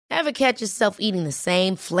Ever catch yourself eating the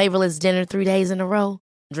same flavorless dinner 3 days in a row?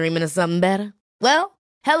 Dreaming of something better? Well,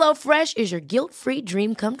 HelloFresh is your guilt-free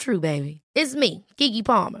dream come true, baby. It's me, Keke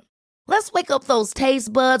Palmer. Let's wake up those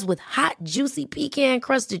taste buds with hot, juicy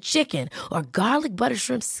pecan-crusted chicken or garlic butter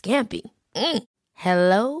shrimp scampi.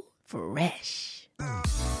 Hello Fresh.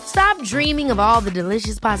 Stop dreaming of all the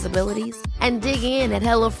delicious possibilities and dig in at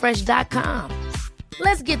HelloFresh.com.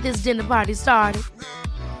 Let's get this dinner party started.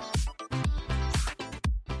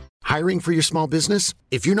 Hiring for your small business?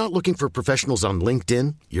 If you're not looking for professionals on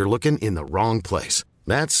LinkedIn, you're looking in the wrong place.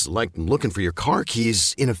 That's like looking for your car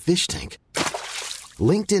keys in a fish tank.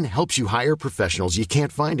 LinkedIn helps you hire professionals you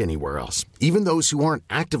can't find anywhere else, even those who aren't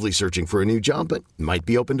actively searching for a new job but might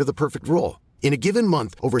be open to the perfect role. In a given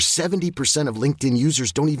month, over 70% of LinkedIn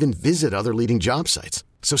users don't even visit other leading job sites.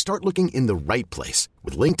 So start looking in the right place.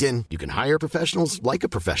 With LinkedIn, you can hire professionals like a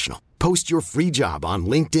professional. Post your free job on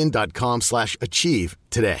linkedin.com/achieve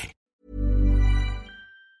today.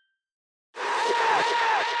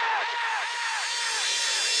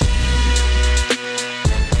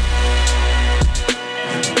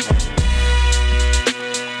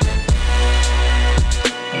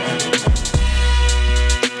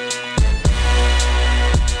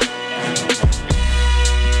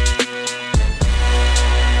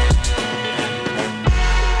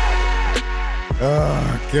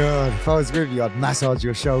 Oh, God. If I was with you, I'd massage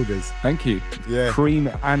your shoulders. Thank you. Yeah. Cream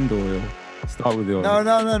and oil. Start with the oil. No,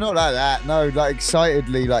 not like that. No, like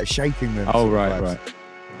excitedly, like shaking them. Oh, sort of right, vibes. right.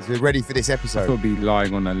 So we're ready for this I episode. thought I'd be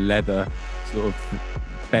lying on a leather sort of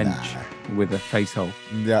bench with a face hole.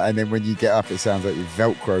 Yeah, and then when you get up, it sounds like you're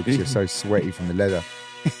Velcro because you're so sweaty from the leather.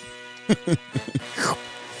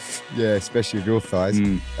 Yeah, especially with your thighs.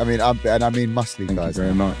 I mean, muscly Thank thighs. you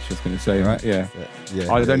very much. I was going to say, Right? yeah.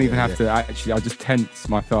 Yeah, I don't even yeah, have to actually, I just tense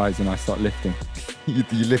my thighs and I start lifting. you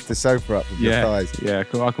lift the sofa up with your thighs. Yeah,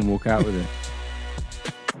 cool. I can walk out with it.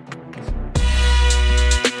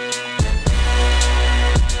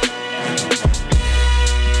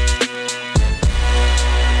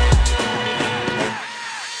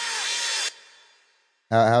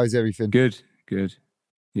 How is everything? Good.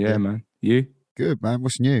 Yeah, man. You? Good, man.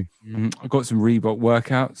 What's new? I got some Reebok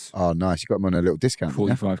workouts. Oh, nice. You got them on a little discount.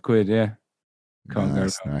 45 quid, yeah. Can't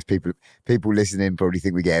Nice, go wrong. nice. People listening probably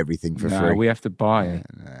think we get everything for free. We have to buy it.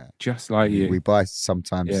 Just like you. We buy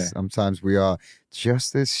sometimes. Yeah. Sometimes we are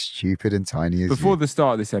just as stupid and tiny as Before you. the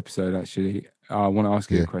start of this episode, actually, I want to ask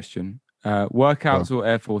you a question. Workouts or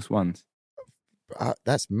Air Force Ones?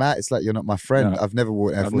 That's mad. It's like you're not my friend. No. I've never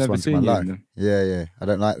worn Air I've Force never Ones in my seen you in life. them. Yeah. I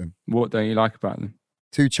don't like them. What don't you like about them?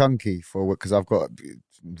 Too chunky for what? Because I've got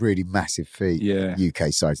really massive feet. Yeah.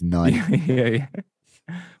 UK size 9. yeah.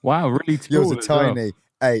 Wow, really tall. Yours are as well. tiny.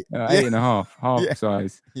 8. 8.5, half Yeah.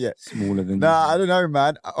 size. Yeah. Smaller than Nah, I don't know,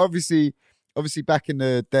 man. Obviously, back in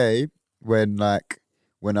the day when I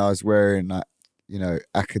was wearing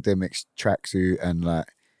academics tracksuit and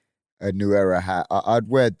like a New Era hat, I'd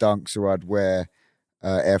wear Dunks or I'd wear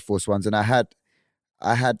Air Force Ones, and I had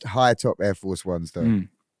high top Air Force Ones though,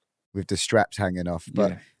 with the straps hanging off.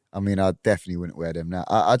 But Yeah. I mean, I definitely wouldn't wear them now.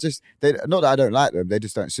 I just not that I don't like them, they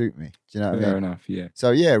just don't suit me. Do you know what I Fair mean? enough, yeah.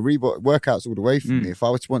 So yeah, Reebok workouts all the way for me. If I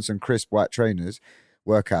was to want some crisp white trainers,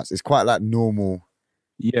 workouts, it's quite like normal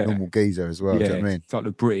geezer as well. Do you know what I mean? It's like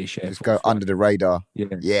the British Air Just Force go under the radar. Yeah.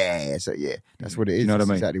 Yeah. So yeah, that's what it is. You know what I That's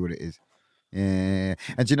mean? exactly what it is. Yeah.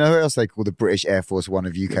 And do you know who else they call the British Air Force One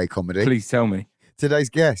of UK comedy? Please tell me. Today's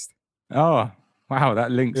guest. Oh, wow,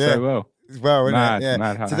 that links Yeah. so well. As well, isn't Mad, it? Yeah.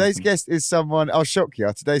 mad how Today's that guest is someone, I'll shock you.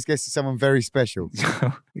 Today's guest is someone very special. It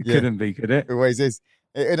Yeah. couldn't be, could it? It always is.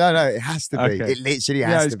 No, it has to be. Okay. It literally Yeah,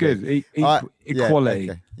 has it's to be. good. Yeah,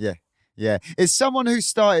 Equality. okay. Yeah. It's someone who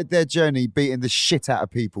started their journey beating the shit out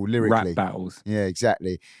of people lyrically. Rap battles. Yeah,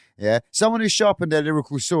 exactly. Yeah. Someone who sharpened their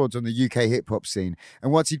lyrical swords on the UK hip hop scene.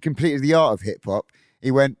 And once he'd completed the art of hip hop,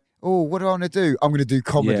 he went, oh, what do I want to do? I'm going to do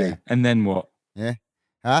comedy. Yeah. And then what? Yeah.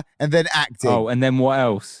 Huh? And then acting. Oh, and then what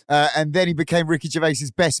else? And then he became Ricky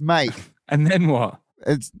Gervais's best mate. And then what?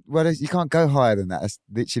 You can't go higher than that. That's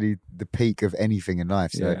literally the peak of anything in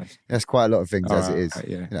life. So Yeah. that's quite a lot of things All as right, it is. okay,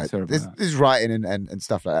 yeah. You know, Sorry about there's, that. there's writing and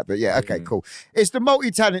stuff like that. But yeah, okay, cool. It's the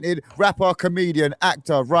multi-talented rapper, comedian,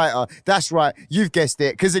 actor, writer. That's right. You've guessed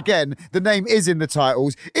it. Because again, the name is in the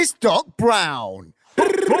titles. It's Doc Brown.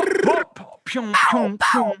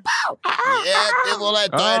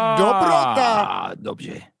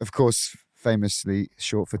 Of course, famously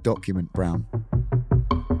short for Document Brown.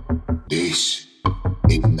 This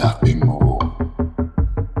is nothing more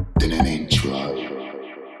than an intro.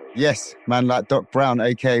 Yes, man like Doc Brown,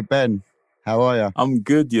 aka Ben. How are you? I'm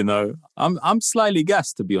good, you know. I'm slightly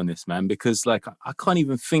gassed, to be honest, man, because like I can't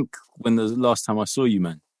even think when the last time I saw you,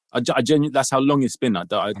 man. I genuinely, that's how long it's been. I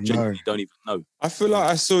genuinely don't even know. I feel like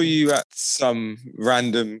I saw you at some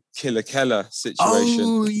random Killer Keller situation.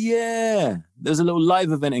 Oh, yeah. There's a little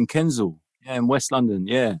live event in Kensal. Yeah, in West London.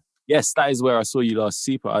 Yeah. Yes, that is where I saw you last.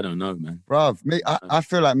 Seeper, I don't know, man. Bruv, I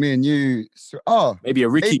feel like me and you... maybe a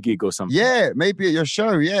Ricky gig or something. Yeah, maybe at your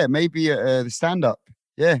show. Yeah, maybe at the stand-up.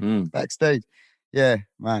 Yeah, backstage. Yeah,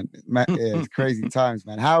 man. Yeah, it's crazy times,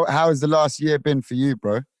 man. How has the last year been for you,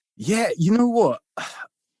 bro? Yeah, you know what?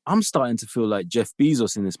 I'm starting to feel like Jeff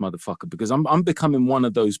Bezos in this motherfucker because I'm becoming one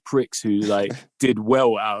of those pricks who like did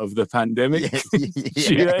well out of the pandemic. Do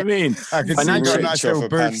you know what I mean? I can see you got a nice little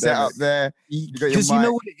booth set up there. Because you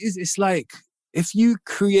know what it is? It's like if you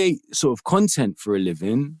create sort of content for a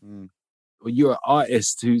living, or you're an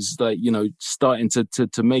artist who's like, you know, starting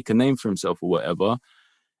to make a name for himself or whatever,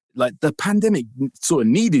 like the pandemic sort of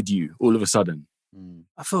needed you all of a sudden.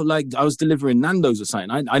 I felt like I was delivering Nando's or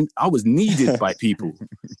something. I was needed by people,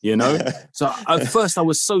 you know? So at first I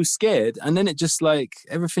was so scared, and then it just like,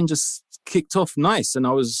 everything just kicked off nice. And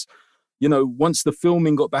I was, you know, once the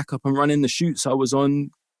filming got back up and running, the shoots I was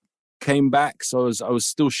on came back. So I was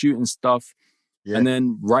still shooting stuff and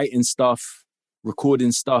then writing stuff,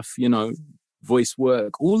 recording stuff, you know, voice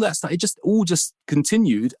work, all that stuff. It just all just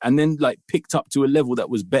continued and then like picked up to a level that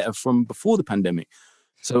was better from before the pandemic.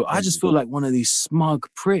 So I just feel like one of these smug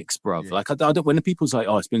pricks, bruv. Yeah. Like I don't. When the people's like,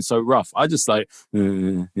 "Oh, it's been so rough," I just like,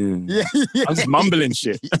 I'm just mumbling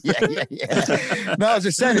shit. No, I was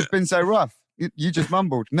just saying it's been so rough. You just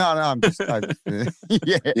mumbled. No, I'm just.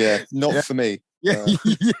 Not for me. Yeah.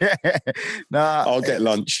 Nah, I'll get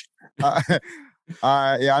lunch. Yeah,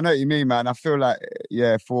 I know what you mean, man. I feel like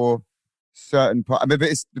for certain part. I mean,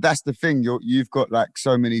 but that's the thing. You've got like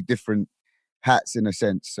so many different hats in a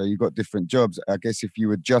sense, so you got different jobs. I guess if you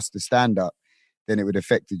were just a stand-up, then it would have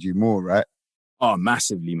affected you more, right? Oh,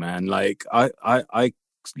 massively, man. Like I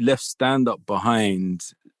left stand-up behind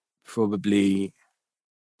probably,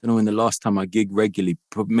 I don't know when the last time I gigged regularly,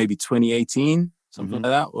 probably maybe 2018, something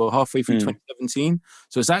like that, or halfway through 2017.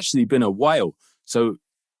 So it's actually been a while. So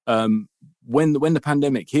when the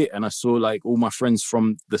pandemic hit and I saw like all my friends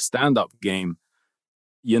from the stand-up game,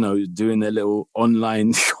 you know, doing their little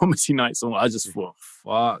online comedy nights, I just thought,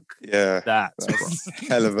 fuck that. That's a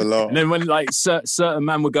hell of a lot. And then when like certain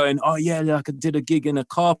men were going, oh yeah, like I did a gig in a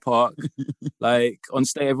car park, like on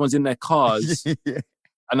stage, everyone's in their cars.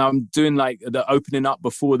 And I'm doing like the opening up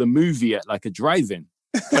before the movie at like a drive-in.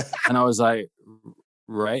 And I was like,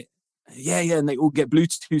 right? Yeah. And they all get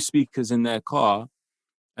Bluetooth speakers in their car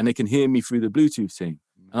and they can hear me through the Bluetooth thing.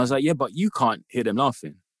 And I was like, yeah, but you can't hear them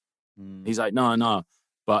laughing. He's like, no.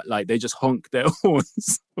 But like they just honk their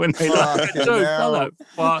horns when they laugh at jokes. I'm like,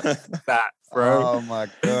 fuck that, bro. Oh my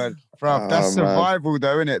God. Bro, that's survival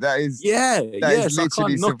though, isn't it? That is yes, literally I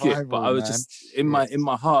can't knock survival, it. But I was man. just in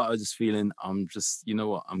my heart, I was just feeling, I'm just, you know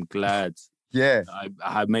what, I'm glad I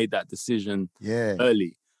had made that decision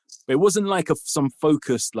early. But it wasn't like some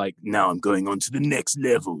focused, like, now I'm going on to the next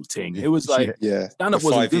level thing. It was like, stand-up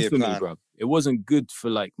wasn't good for me, bro. It wasn't good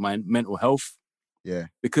for like my mental health. Yeah.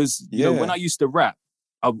 Because, you know, when I used to rap,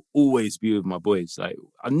 I'd always be with my boys. Like,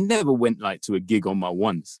 I never went like to a gig on my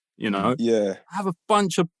ones, you know? Yeah. I have a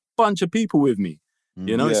bunch of people with me,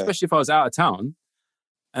 you know, especially if I was out of town.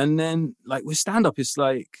 And then like with stand-up, it's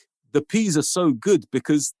like the P's are so good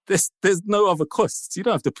because there's no other costs. You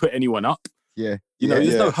don't have to put anyone up. Yeah. You know,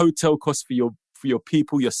 there's no hotel cost for your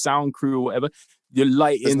people, your sound crew or whatever. Your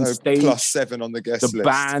lighting, there's no stage, +7 on the guest list. The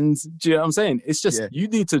band. Do you know what I'm saying? It's just you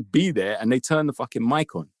need to be there and they turn the fucking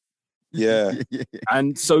mic on. Yeah.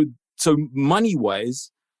 And so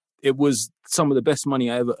money-wise, it was some of the best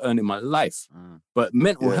money I ever earned in my life. But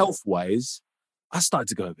mental health-wise, I started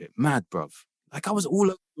to go a bit mad, bruv. Like I was all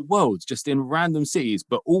over the world, just in random cities,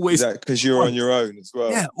 but always... Because you're on your own as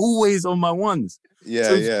well. Yeah, always on my ones.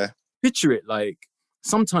 Yeah, Picture it like,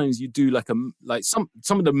 sometimes you do like some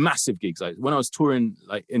of the massive gigs. Like when I was touring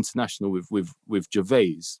like international with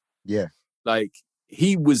Gervais. Yeah. Like...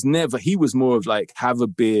 He was more of like have a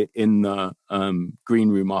beer in the green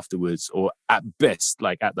room afterwards or at best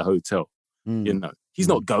like at the hotel, you know. He's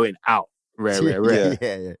not going out rare.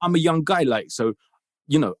 Yeah. I'm a young guy, like, so,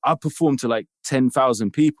 you know, I performed to like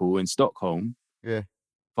 10,000 people in Stockholm for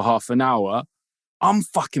half an hour. I'm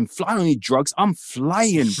fucking flying. I don't need drugs. I'm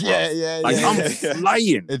flying, bro. I'm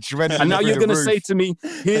flying. And now you're going to say to me,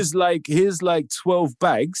 here's like 12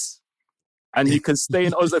 bags. And you can stay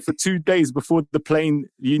in Oslo for 2 days before the plane.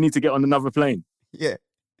 You need to get on another plane. Yeah.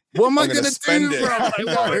 What am I going to do, bro? Like, what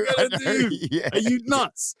am I going to do? Are you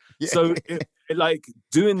nuts? So, like,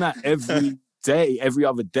 doing that every day, every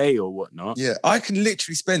other day or whatnot. Yeah, I can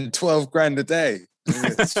literally spend 12 grand a day.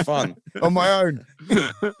 It's fun. On my own.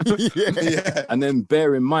 Yeah. And then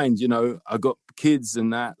bear in mind, you know, I got kids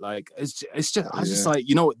and that. Like, it's just, I was just like,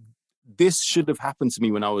 you know what? This should have happened to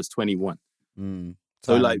me when I was 21.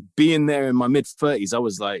 So like being there in my mid 30s, I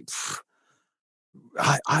was like,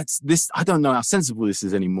 I don't know how sensible this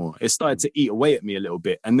is anymore. It started to eat away at me a little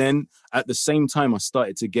bit. And then at the same time, I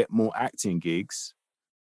started to get more acting gigs.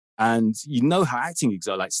 And you know how acting gigs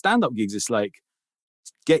are, like stand-up gigs. It's like,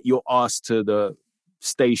 get your ass to the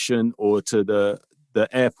station or to the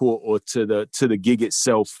airport or to the gig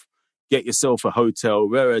itself. Get yourself a hotel,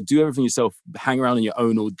 do everything yourself, hang around on your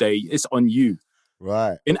own all day. It's on you.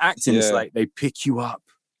 Right. In acting, it's like they pick you up.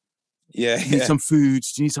 Yeah. Do you need some food? Do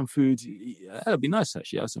you need some food? Yeah, that'd be nice,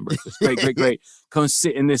 actually. Have some breakfast. Great. Come and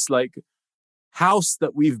sit in this like house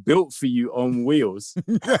that we've built for you on wheels.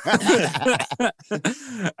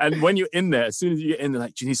 And when you're in there, as soon as you get in, they're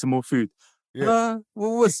like, do you need some more food? Yeah.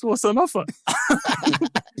 Well, what's on offer?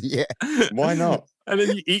 Yeah. Why not? And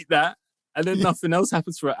then you eat that, and then nothing else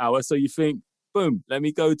happens for an hour. So you think, boom, let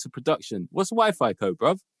me go to production. What's the Wi-Fi code,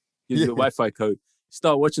 bruv? Give you the Wi-Fi code.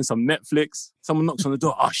 Start watching some Netflix. Someone knocks on the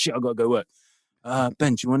door. Oh shit, I gotta go work.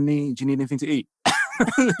 Ben, do you need anything to eat?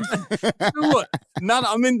 You know what? Now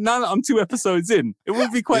that I'm 2 episodes in, it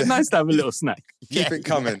would be quite nice to have a little snack. Keep it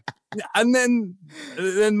coming. And then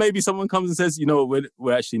maybe someone comes and says, you know what,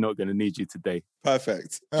 we're actually not going to need you today.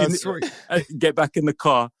 Perfect. Get back in the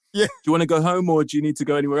car. Yeah. Do you want to go home or do you need to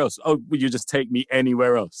go anywhere else? Oh, will you just take me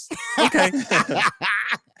anywhere else? Okay.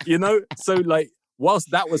 You know, so like,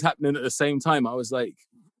 whilst that was happening at the same time, I was like,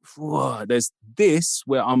 whoa, there's this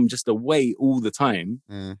where I'm just away all the time.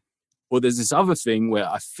 Or there's this other thing where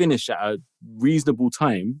I finish at a reasonable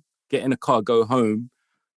time, get in a car, go home,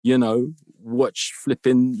 you know, watch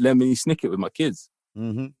flipping Lemony Snicket with my kids.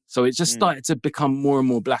 So it just started to become more and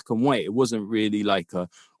more black and white. It wasn't really like,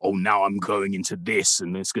 now I'm going into this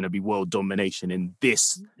and it's going to be world domination in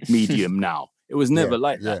this medium now. It was never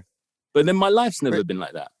like that. But then my life's never been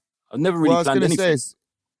like that. I've never really planned anything. Say is,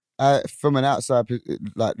 from an outside,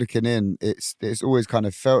 like looking in, it's always kind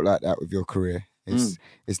of felt like that with your career.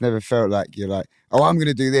 It's never felt like you're like, oh, I'm going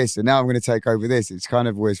to do this and now I'm going to take over this. It's kind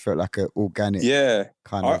of always felt like an organic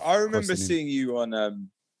kind of. I remember seeing you on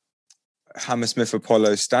Hammersmith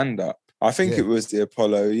Apollo stand-up. I think it was the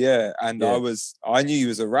Apollo, and I knew you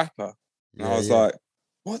was a rapper. And I was like,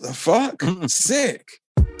 what the fuck? Sick.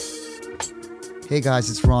 Hey guys,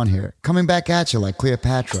 it's Ron here. Coming back at you like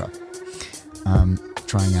Cleopatra.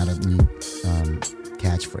 Trying out a new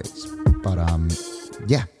catchphrase. But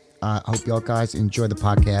I hope y'all guys enjoy the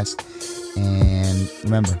podcast. And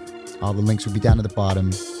remember, all the links will be down at the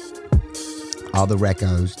bottom. All the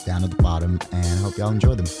recos down at the bottom. And I hope y'all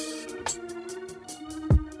enjoy them.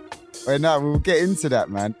 Well, no, we'll get into that,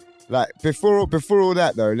 man. Like before all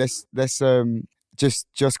that though, let's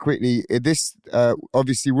just quickly. This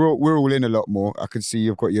obviously we're all in a lot more. I can see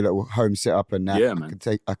you've got your little home set up and that. Yeah, man.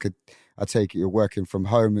 I take it you're working from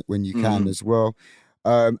home when you can as well.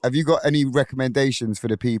 Have you got any recommendations for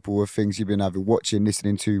the people of things you've been either watching,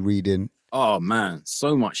 listening to, reading? Oh man,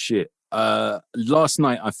 so much shit. Last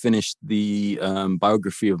night I finished the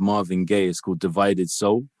biography of Marvin Gaye. It's called Divided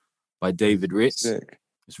Soul by David Ritz. Sick.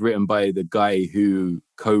 It's written by the guy who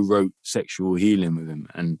co-wrote Sexual Healing with him.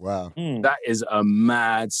 And that is a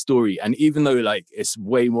mad story. And even though like it's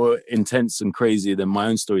way more intense and crazy than my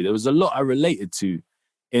own story, there was a lot I related to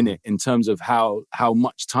in it in terms of how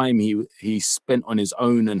much time he spent on his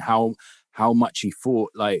own and how much he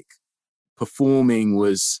thought like performing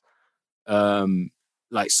was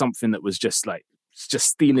like something that was just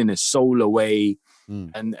stealing his soul away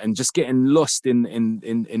and just getting lost in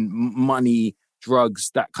money, drugs,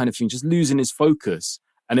 that kind of thing, just losing his focus.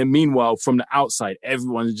 And then meanwhile, from the outside,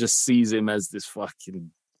 everyone just sees him as this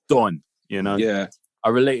fucking don, you know? Yeah. I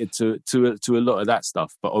related to a lot of that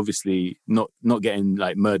stuff, but obviously not getting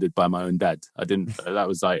like murdered by my own dad. I didn't. That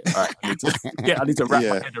was like, all right, I need to wrap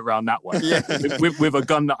my head around that one. With a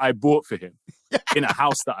gun that I bought for him in a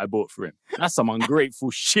house that I bought for him. That's some ungrateful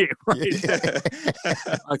shit, right?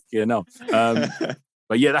 Okay, no.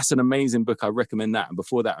 But yeah, that's an amazing book. I recommend that. And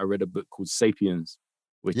before that, I read a book called Sapiens.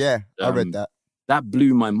 Which, I read that. That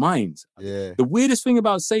blew my mind. Yeah. The weirdest thing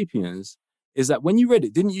about Sapiens is that when you read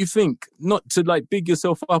it, didn't you think, not to like big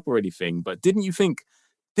yourself up or anything, but didn't you think,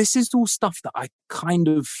 this is all stuff that I kind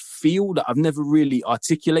of feel that I've never really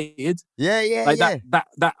articulated?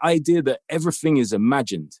 That idea that everything is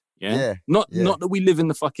imagined. Not that we live in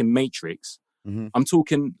the fucking Matrix. I'm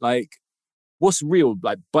talking like, what's real?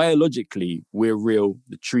 Like biologically, we're real.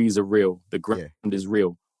 The trees are real. The ground is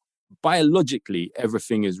real. Biologically,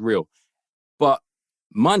 everything is real. But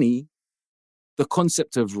money, the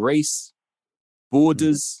concept of race,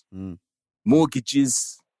 borders,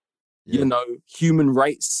 mortgages, human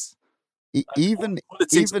rights. Even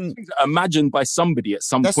politics, things imagined by somebody at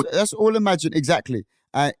some point. That's all imagined, exactly.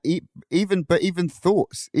 Even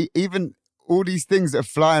thoughts, even all these things that are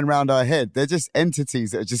flying around our head, they're just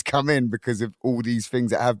entities that have just come in because of all these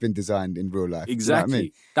things that have been designed in real life. Exactly. You know what I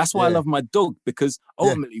mean? That's why I love my dog, because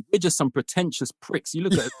ultimately we're just some pretentious pricks. You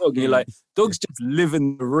look at a dog and you're like, dogs just live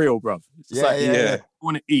in the real, bruv. It's just I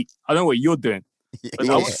want to eat. I don't know what you're doing. But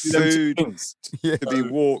I want to do them two things. To be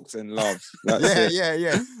walked and loved. That's it.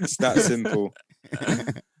 Yeah. It's that simple.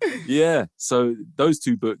 Yeah. So those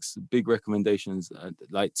two books, big recommendations.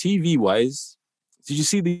 Like TV wise, did you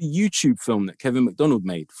see the YouTube film that Kevin McDonald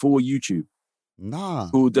made for YouTube? Nah.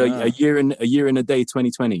 Called A Year in a Day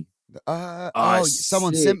 2020.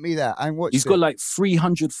 Someone sent me that. I watched. He's got like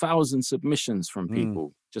 300,000 submissions from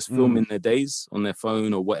people just filming their days on their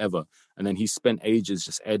phone or whatever, and then he spent ages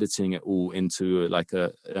just editing it all into like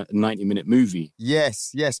a 90-minute movie.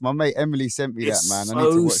 Yes. My mate Emily sent me that, man. I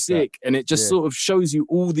need to watch sick, and it just sort of shows you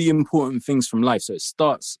all the important things from life. So it's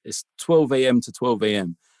 12 a.m. to 12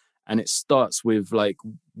 a.m. and it starts with like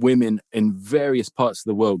women in various parts of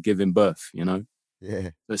the world giving birth. Yeah.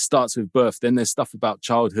 So it starts with birth. Then there's stuff about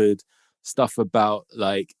childhood, stuff about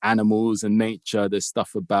like animals and nature. There's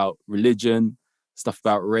stuff about religion, stuff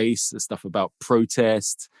about race, there's stuff about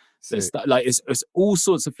protest. There's it's all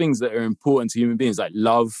sorts of things that are important to human beings, like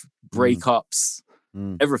love, breakups,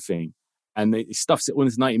 everything. And it stuffs it all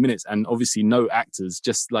into 90 minutes. And obviously no actors,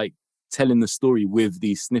 just like telling the story with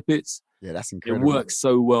these snippets. Yeah, that's incredible. It works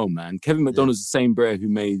so well, man. Kevin McDonald's the same bro who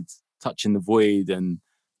made Touching the Void and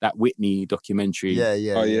that Whitney documentary. Yeah.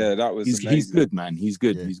 Oh yeah, that was amazing. He's good, man. He's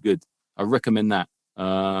good. Yeah. He's good. I recommend that.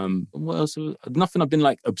 What else? Nothing I've been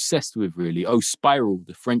like obsessed with really. Oh, Spiral,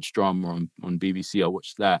 the French drama on BBC. I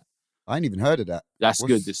watched that. I ain't even heard of that. That's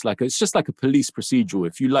good. It's just like a police procedural.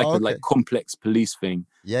 If you like a like complex police thing,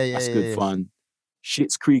 that's good fun.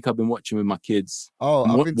 Schitt's Creek I've been watching with my kids. Oh,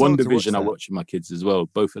 I've been One Division I watch with my kids as well.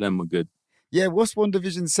 Both of them were good. Yeah, what's One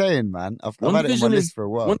Division saying, man? I've had it on my list for a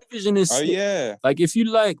while. One Division is like if you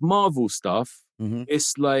like Marvel stuff,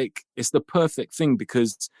 it's the perfect thing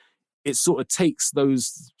because it sort of takes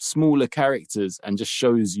those smaller characters and just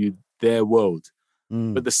shows you their world.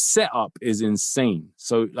 But the setup is insane.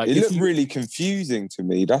 So like it looked really confusing to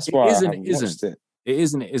me. That's why I haven't watched it. It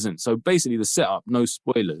isn't. So basically the setup, no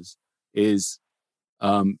spoilers, is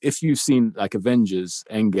if you've seen like Avengers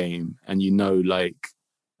Endgame and you know like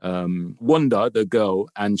Wanda, the girl,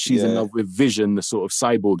 and she's in love with Vision, the sort of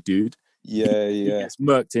cyborg dude. He gets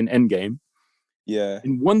murked in Endgame. Yeah.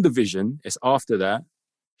 In One Division, it's after that.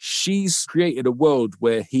 She's created a world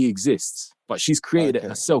where he exists, but she's created it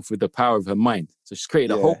herself with the power of her mind. So she's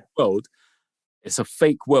created a whole world. It's a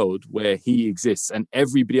fake world where he exists and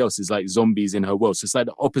everybody else is like zombies in her world. So it's like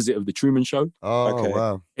the opposite of the Truman Show. Oh,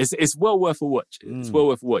 wow. It's well worth a watch. It's well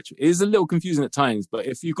worth a watch. It is a little confusing at times, but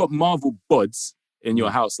if you've got Marvel buds in your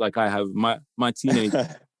house like I have, my teenagers,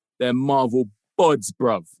 they're Marvel buds,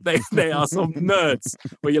 bruv. They are some nerds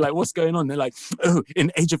where you're like, what's going on? They're like, oh,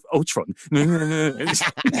 in Age of Ultron. You know what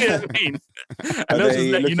I mean? And they'll just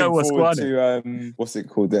let you know what's going on. What's it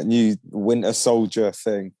called? That new Winter Soldier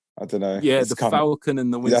thing. I don't know. Yeah, the Falcon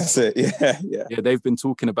and the Winter. That's it. Yeah. Yeah, they've been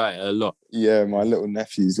talking about it a lot. Yeah, my little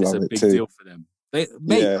nephews love it too. It's a big deal for them.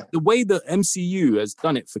 The way the MCU has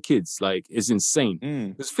done it for kids, like, is insane.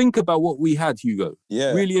 Because think about what we had, Hugo.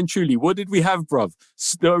 Yeah. Really and truly, what did we have, bruv?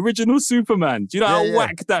 The original Superman. Do you know how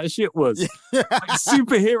whack that shit was? Like,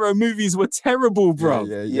 superhero movies were terrible, bruv.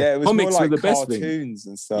 Yeah, it was comics more like were the best cartoons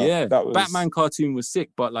and stuff. Yeah, Batman cartoon was sick,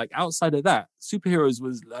 but like outside of that, superheroes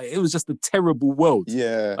was like, it was just a terrible world.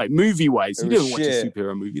 Yeah. Like movie-wise, you didn't watch a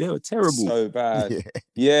superhero movie. They were terrible. So bad.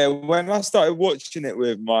 Yeah, when I started watching it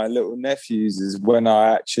with my little nephews is when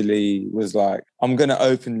I actually was like, I'm going to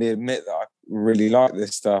openly admit that I really like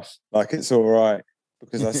this stuff. Like, it's all right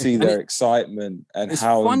because I see their excitement and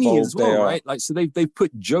how funny involved as well, they are. right? Like, so they've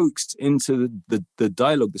put jokes into the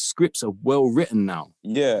dialogue. The scripts are well written now.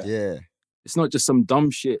 Yeah. It's not just some dumb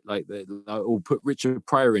shit like that. Or put Richard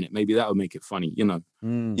Pryor in it. Maybe that would make it funny, you know?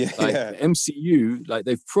 The MCU, like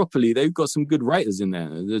they've got some good writers in there.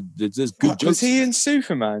 There's good jokes. Was he in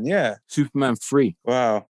Superman? Yeah. Superman 3.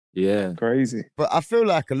 Wow. Yeah. Crazy. But I feel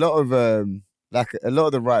like a lot of the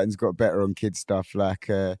writing's got better on kids stuff.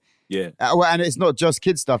 And it's not just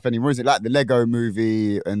kids stuff anymore, is it? Like the Lego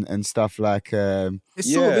movie and stuff like.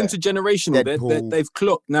 It's sort of intergenerational. They've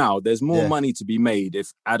clocked now. There's more money to be made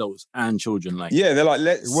if adults and children like. Yeah, they're like,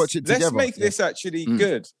 let's watch it together. Let's make this actually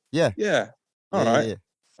good. Yeah. Yeah. All right. Yeah.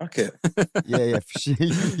 Okay. Yeah. For sure.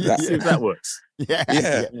 See if that works.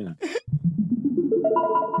 Yeah.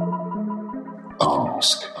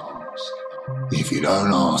 Ask. If you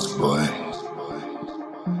don't ask, boy,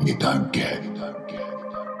 you don't get.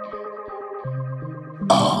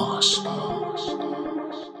 Ask.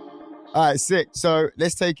 All right, sick. So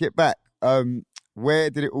let's take it back. Where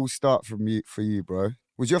did it all start for you, bro?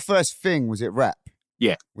 Was your first thing, was it rap?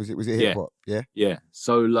 Yeah. Was it hip hop? Yeah. Yeah.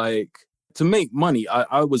 So like to make money,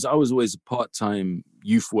 I was always a part-time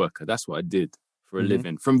youth worker. That's what I did for a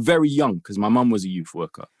living from very young because my mum was a youth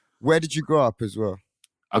worker. Where did you grow up as well?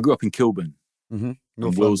 I grew up in Kilburn, North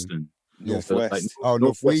in Willesden, Northwest.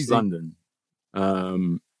 Northwest London.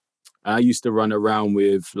 I used to run around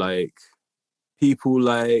with like people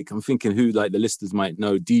like, I'm thinking who like the listeners might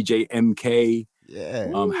know, DJ MK,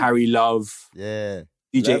 Harry Love, DJ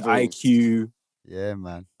Level. IQ. Yeah,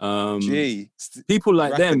 man. People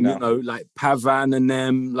like them, now. you know, like Pavan and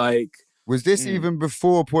them, like. Was this even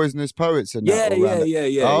before Poisonous Poets and Yeah.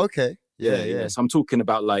 Oh, okay. Yeah. So I'm talking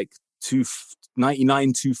about like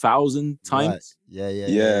 99, 2000 times. Right.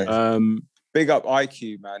 Yeah. Big up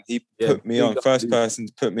IQ, man. He put me on. First person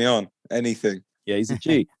to put me on anything. Yeah, he's a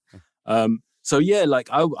G. So yeah, like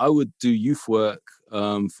I would do youth work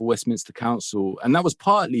for Westminster Council, and that was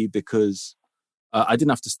partly because I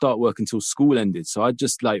didn't have to start work until school ended. So I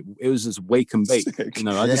just like it was just wake and bake, you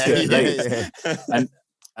know. I just get late,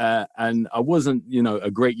 and I wasn't, you know,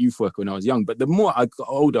 a great youth worker when I was young. But the more I got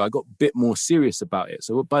older, I got a bit more serious about it.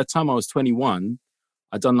 So by the time I was 21,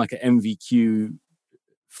 I'd done like an MVQ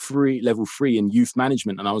level 3 in youth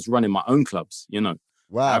management, and I was running my own clubs, you know.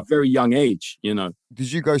 Wow. At a very young age, you know.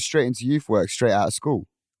 Did you go straight into youth work straight out of school?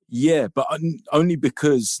 Yeah, but only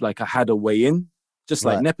because like I had a way in, just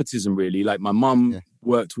like nepotism really. Like my mum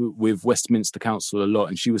worked with Westminster Council a lot,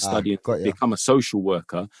 and she was studying to become a social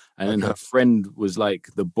worker, and then her friend was like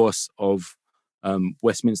the boss of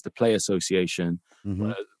Westminster Play Association,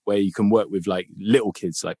 where you can work with like little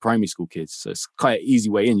kids, like primary school kids. So it's quite an easy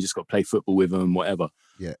way in. You just got to play football with them, whatever.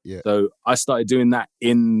 Yeah. So I started doing that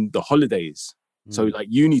in the holidays. So like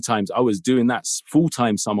uni times, I was doing that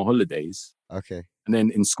full-time summer holidays. Okay. And then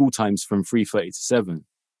in school times from 3:30 to 7.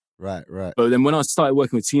 Right. But then when I started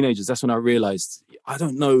working with teenagers, that's when I realized I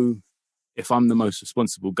don't know if I'm the most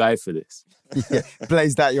responsible guy for this.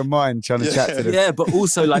 Blazed out your mind trying to chat to them. Yeah, but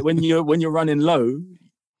also like when you're running low,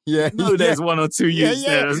 there's one or two youths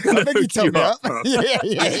there that's gonna hook you up.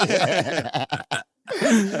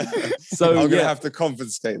 So I'm gonna have to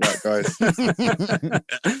compensate that, guys.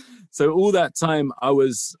 So all that time I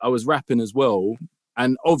was rapping as well,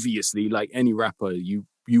 and obviously, like any rapper, you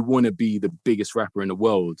want to be the biggest rapper in the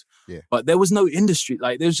world. Yeah. But there was no industry.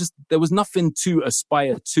 Like there was nothing to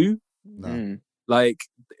aspire to. No. Like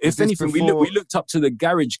if anything, we looked up to the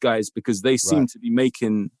garage guys because they seemed to be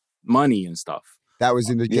making money and stuff. That was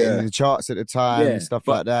in the charts at the time and stuff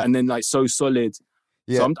like that. And then like So Solid.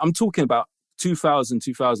 Yeah. So I'm talking about 2000,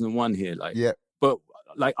 2001 here. Like, but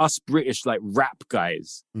like us British like rap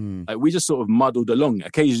guys, like we just sort of muddled along.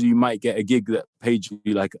 Occasionally you might get a gig that paid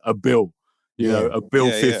you like a bill, you know, a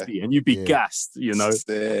bill 50, and you'd be gassed, you know.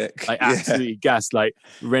 Sick. Like absolutely gassed, like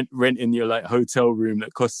renting your like hotel room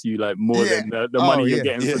that costs you like more than the money you're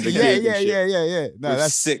getting from the gig. Yeah. No,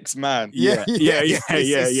 that's 6 man. Yeah.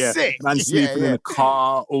 Sick. Man sleeping in a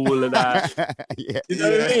car, all of that. You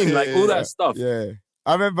know what I mean? Like all that stuff. Yeah.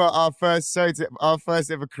 I remember our first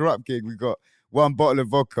ever Corrupt gig, we got 1 bottle of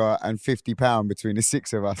vodka and £50 between the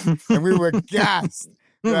 6 of us. And we were gassed.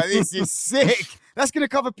 Like, this is sick. That's going to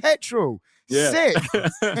cover petrol. Yeah. Sick.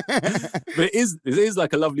 But it is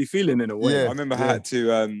like a lovely feeling in a way. Yeah. I remember I had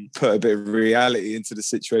to put a bit of reality into the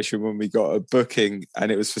situation when we got a booking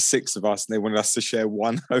and it was for 6 of us and they wanted us to share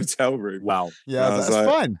 1 hotel room. Wow. Yeah, that's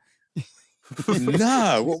fun.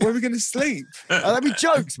 No, where are we going to sleep? That'd be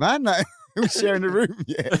jokes, man. Like, we're sharing a room,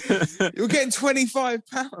 You're getting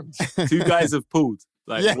 £25. 2 guys have pulled.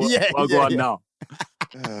 Like, I'll go on now.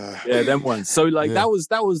 Them ones. So like that was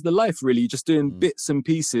the life really, just doing bits and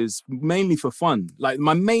pieces, mainly for fun. Like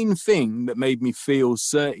my main thing that made me feel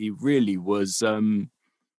certy really was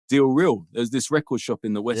Deal Real. There's this record shop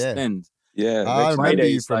in the West End. Yeah, I remember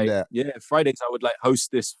you from there. Yeah, Fridays I would like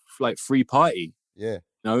host this like free party. Yeah, you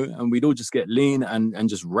know, and we'd all just get lean and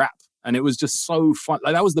just rap. And it was just so fun.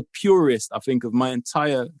 Like that was the purest, I think, of my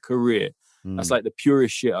entire career. That's like the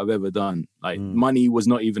purest shit I've ever done. Like money was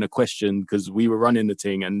not even a question because we were running the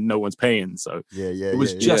thing and no one's paying. So it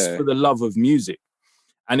was just for the love of music.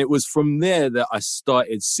 And it was from there that I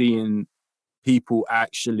started seeing people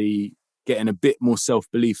actually getting a bit more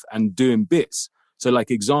self-belief and doing bits. So like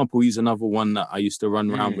example, he's another one that I used to run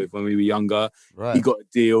around with when we were younger. Right. He got a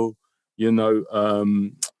deal, you know,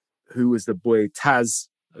 who was the boy? Taz,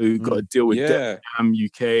 who got a deal with Dam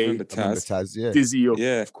UK. Taz. Yeah. Dizzy,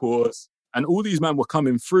 of course. And all these men were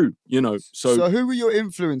coming through, So who were your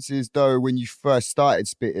influences though when you first started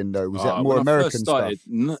spitting though? Was that more American stuff?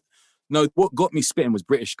 No, what got me spitting was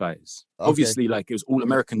British guys. Okay. Obviously, like it was all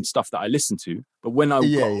American stuff that I listened to. But when I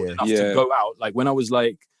got old enough to go out, like when I was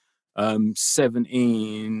like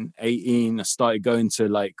 17, 18, I started going to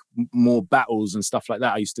like more battles and stuff like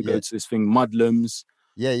that. I used to go to this thing, Mudlums.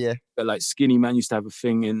 Yeah. But like Skinny Man used to have a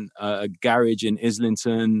thing in a garage in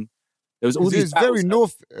Islington. There was all these. It was very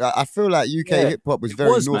north. I feel like UK hip hop was very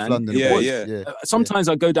North London. Yeah. Sometimes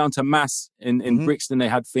I go down to Mass in Brixton. They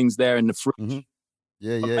had things there in the fridge.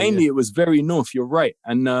 Mainly it was very north. You're right.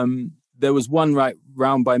 And there was one right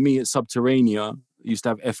round by me at Subterranea. Used to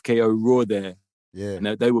have FKO Raw there. Yeah. And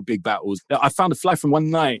they were big battles. I found a fly from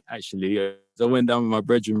one night actually. I went down with my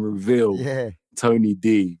brethren Reveal. Tony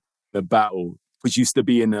D, the battle, which used to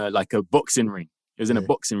be in a boxing ring. It was in a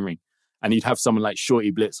boxing ring. And you'd have someone like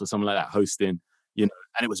Shorty Blitz or someone like that hosting, and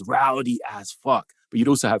it was rowdy as fuck. But you'd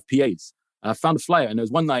also have PAs. And I found a flyer, and there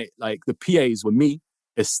was one night, like, the PAs were me,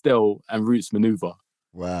 Estelle, and Roots Maneuver.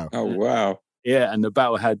 Wow. Oh, wow. Yeah, and the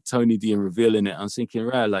battle had Tony D and Reveal in it. I was thinking,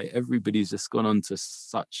 right, like, everybody's just gone on to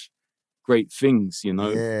such great things,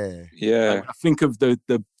 Yeah. Yeah. I think of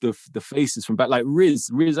the faces from back, like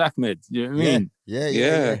Riz Ahmed, you know what I mean?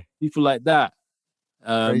 Yeah. People like that.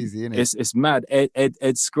 Crazy, isn't it? It's mad. Ed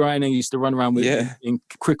Skriner used to run around with in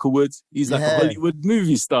Cricklewood. He's like a Hollywood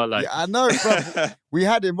movie star. Like, I know, bro. We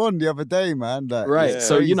had him on the other day, man. Like, right.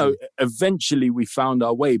 So eventually we found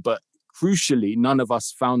our way, but crucially, none of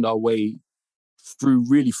us found our way through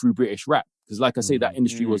British rap. Because, like I say, that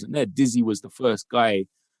industry wasn't there. Dizzy was the first guy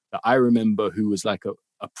that I remember who was like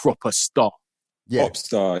a proper star. Pop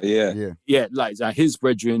star, yeah. Like his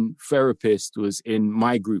brethren, Therapist, was in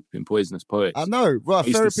my group in Poisonous Poets. I know. Well,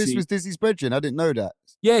 Therapist was Dizzy's brethren. I didn't know that.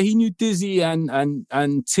 Yeah, he knew Dizzy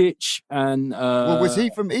and Titch and. Well, was he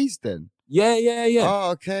from East then? Yeah.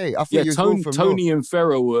 Oh, okay. I thought you was from Tony North. and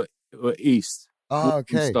Pharaoh were East. Oh,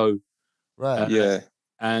 okay. So, right.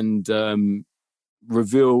 And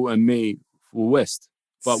Reveal and me were West,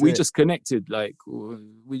 but we just connected. Like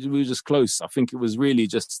we were just close. I think it was really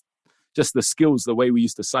just the skills, the way we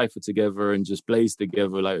used to cipher together and just blaze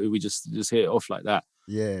together. Like we just hit it off like that.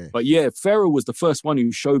 Yeah. But Pharaoh was the first one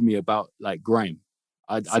who showed me about like grime.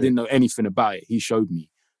 I didn't know anything about it. He showed me.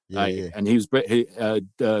 And he was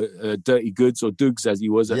Dirty Goods or Dougs as he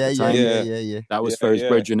was at the time. Yeah. That was Pharaoh's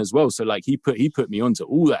brethren as well. So like he put me onto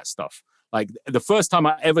all that stuff. Like the first time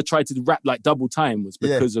I ever tried to rap like double time was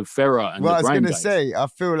because of Pharaoh and the grime guys. I was going to say, I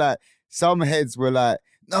feel like some heads were like,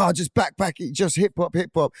 no, just backpack it, just hip hop.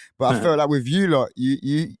 But I felt like with you lot,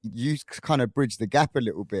 you kind of bridged the gap a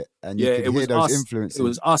little bit, and you could hear those influences. It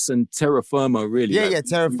was us and Terra Firma, really. Yeah,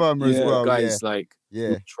 Terra Firma as well. Guys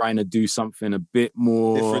trying to do something a bit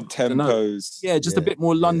more different tempos. Yeah, just a bit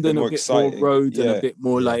more London, a bit exciting. more road, and a bit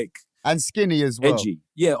more like and Skinny as well. Edgy.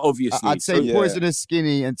 Yeah, obviously. I'd say Poisonous,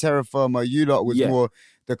 Skinny, and Terra Firma. You lot was more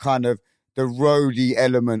the kind of the roady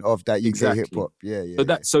element of that UK hip hop.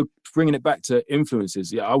 So bringing it back to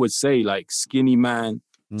influences, I would say like Skinny Man,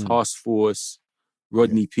 Task Force,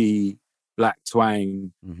 Rodney P, Black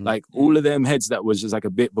Twang, like all of them heads that was just like a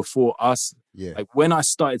bit before us. Yeah. Like when I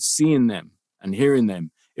started seeing them and hearing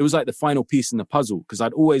them, it was like the final piece in the puzzle because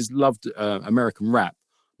I'd always loved American rap.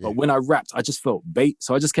 But when I rapped, I just felt bait.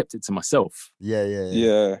 So I just kept it to myself.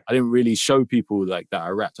 Yeah. I didn't really show people like that I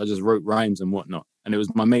rapped. I just wrote rhymes and whatnot. And it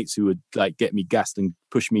was my mates who would like get me gassed and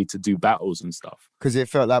push me to do battles and stuff. Because it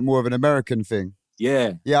felt like more of an American thing.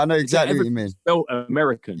 Yeah. Yeah, I know exactly what you mean. Felt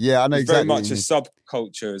American. Yeah, I know exactly. Very much a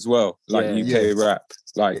subculture as well, like UK rap,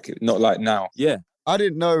 like not like now. Yeah. I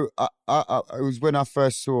didn't know. It was when I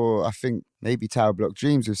first saw, I think maybe Tower Block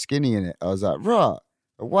Dreams with Skinny in it. I was like, right.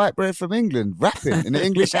 A white boy from England rapping in an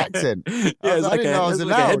English accent. I didn't know I was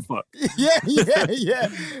allowed. Yeah.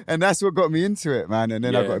 And that's what got me into it, man. And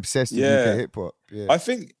then I got obsessed with UK hip hop. Yeah. I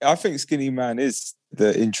think Skinny Man is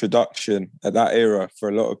the introduction at that era for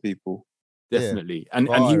a lot of people. Definitely. And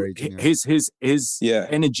his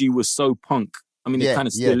energy was so punk. I mean, it kind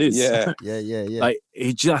of still is. Yeah. Like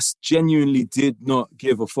he just genuinely did not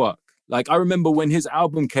give a fuck. Like I remember when his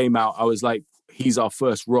album came out, I was like, he's our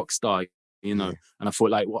first rock star. And I thought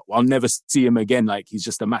like, I'll never see him again. Like he's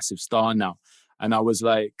just a massive star now. And I was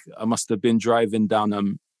like, I must have been driving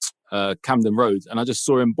down Camden Road and I just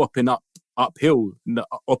saw him bopping uphill in the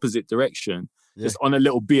opposite direction, just on a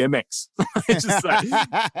little BMX. Just like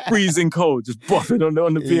freezing cold, just bopping on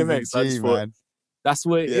the BMX. I just thought, that's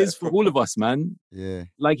what it is for all of us, man. Yeah.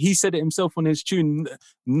 Like he said it himself on his tune,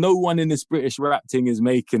 no one in this British rap thing is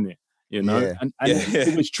making it, And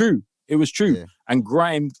it was true. It was true. Yeah. And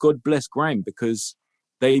grime, God bless grime, because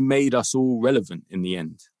they made us all relevant in the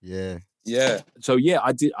end. Yeah. Yeah. So yeah,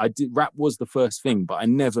 I did. Rap was the first thing, but I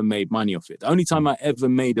never made money off it. The only time I ever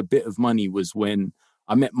made a bit of money was when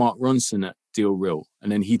I met Mark Ronson at Deal Real,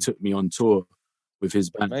 and then he took me on tour with his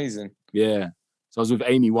band. Amazing. Yeah. So I was with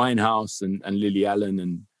Amy Winehouse and Lily Allen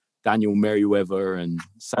and Daniel Merriweather and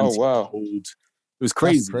Santi Gold. It was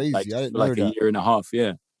crazy. That's crazy. Like, I didn't like know a that. year and a half,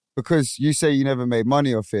 yeah. Because you say you never made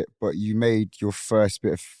money off it, but you made your first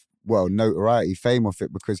bit of, well, notoriety, fame off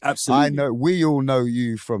it, because Absolutely. I know, we all know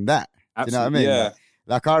you from that. Absolutely. Do you know what I mean? Yeah.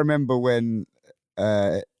 Like I remember when,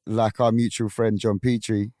 like our mutual friend, John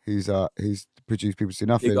Petrie, who's produced People See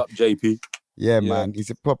Nothing. Big up JP. Yeah, man, he's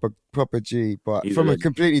a proper G, but He's from a a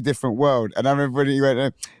completely different world. And I remember when he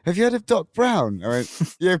went, have you heard of Doc Brown? I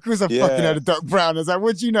went, yeah, of course I fucking heard of Doc Brown. I was like,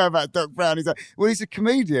 what do you know about Doc Brown? He's like, well, he's a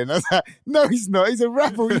comedian. I was like, no, he's not. He's a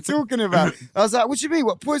rapper. What are you talking about? I was like, what do you mean?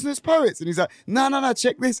 What, Poisonous Poets? And he's like, no,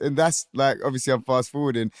 check this. And that's like, obviously I'm fast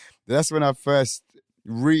forwarding. That's when I first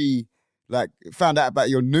found out about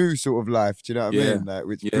your new sort of life. Do you know what I mean? Like,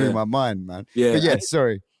 which blew my mind, man. Yeah. But yeah,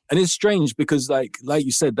 sorry. And it's strange because like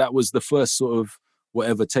you said, that was the first sort of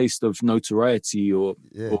whatever taste of notoriety or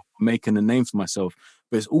making a name for myself.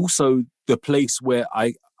 But it's also the place where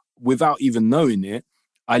I, without even knowing it,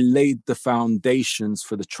 I laid the foundations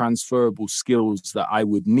for the transferable skills that I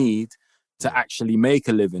would need to actually make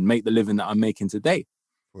the living that I'm making today.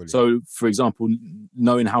 Fully. So, for example,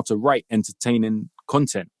 knowing how to write entertaining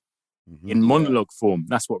content in monologue form,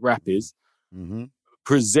 that's what rap is. Mm-hmm.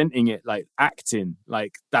 Presenting it, like acting,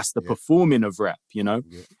 like that's the performing of rap, you know?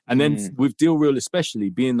 Yeah. And then with Deal Real, especially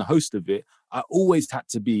being the host of it, I always had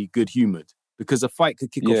to be good-humored because a fight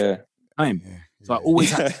could kick off at time. Yeah. So I always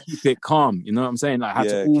had to keep it calm, you know what I'm saying? Like I had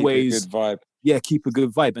to always keep a good vibe. Yeah, keep a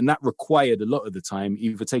good vibe. And that required a lot of the time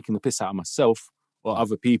either taking the piss out of myself or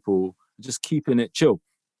other people, just keeping it chill.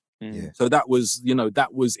 Yeah. So that was,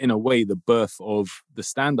 that was in a way the birth of the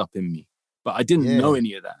stand-up in me. But I didn't know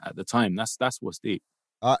any of that at the time. That's what's deep.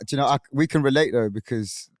 Do you know, we can relate though,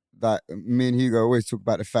 because like me and Hugo always talk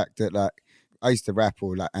about the fact that like I used to rap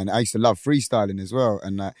and I used to love freestyling as well.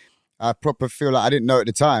 And like I proper feel like, I didn't know at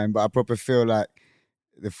the time, but I proper feel like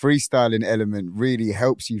the freestyling element really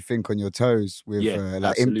helps you think on your toes with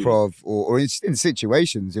like improv or in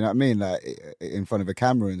situations, you know what I mean? Like in front of a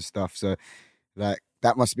camera and stuff. So like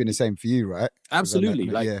that must have been the same for you, right? Absolutely.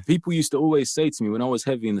 People used to always say to me when I was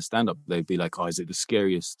heavy in the stand-up, they'd be like, oh, is it the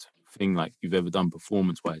scariest thing like you've ever done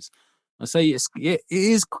performance-wise? I say it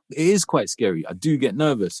is quite scary. I do get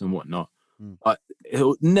nervous and whatnot, but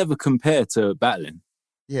it'll never compare to battling.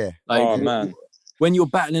 Yeah. Like, man. When you're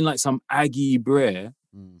battling like some Aggie Brer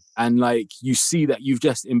and like you see that you've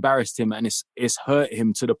just embarrassed him and it's hurt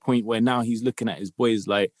him to the point where now he's looking at his boys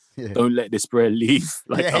like, don't let this Brer leave.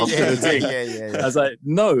 After the thing. Yeah. I was like,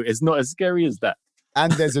 no, it's not as scary as that.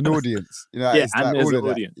 And there's an audience. You know, it's and like there's all an of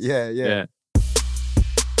audience. That. Yeah.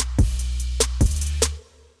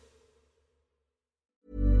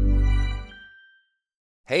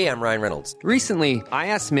 Hey, I'm Ryan Reynolds. Recently, I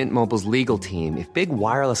asked Mint Mobile's legal team if big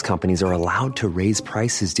wireless companies are allowed to raise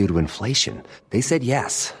prices due to inflation. They said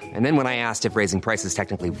yes. And then when I asked if raising prices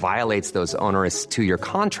technically violates those onerous 2-year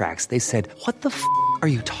contracts, they said, what the f*** are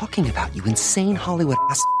you talking about, you insane Hollywood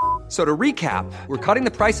ass f- So to recap, we're cutting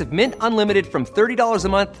the price of Mint Unlimited from $30 a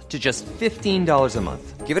month to just $15 a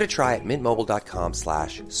month. Give it a try at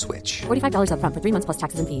mintmobile.com/switch. $45 up front for 3 months plus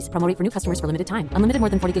taxes and fees. Promo rate for new customers for limited time. Unlimited more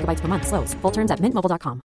than 40 gigabytes per month. Slows full terms at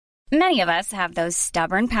mintmobile.com. Many of us have those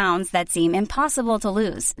stubborn pounds that seem impossible to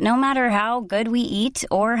lose, no matter how good we eat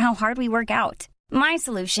or how hard we work out. My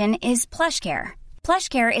solution is PlushCare.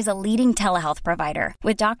 PlushCare is a leading telehealth provider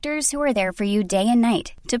with doctors who are there for you day and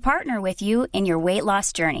night to partner with you in your weight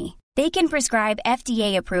loss journey. They can prescribe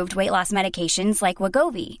FDA-approved weight loss medications like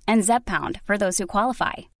Wegovy and Zepbound for those who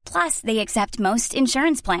qualify. Plus, they accept most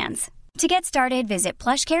insurance plans. To get started, visit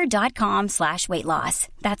plushcare.com/weightloss.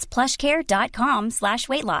 That's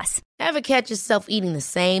plushcare.com/weightloss. Ever catch yourself eating the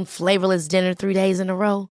same flavorless dinner 3 days in a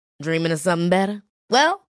row? Dreaming of something better?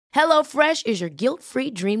 Well, HelloFresh is your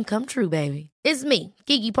guilt-free dream come true, baby. It's me,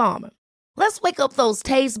 Keke Palmer. Let's wake up those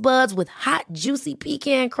taste buds with hot, juicy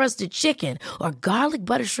pecan-crusted chicken or garlic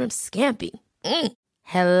butter shrimp scampi.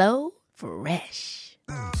 Hello Fresh.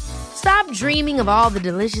 Stop dreaming of all the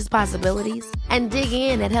delicious possibilities and dig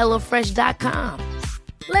in at HelloFresh.com.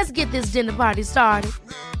 Let's get this dinner party started.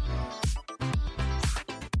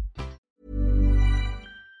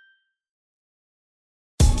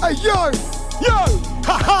 Hey, yo! Ha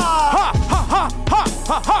ha! Ha ha ha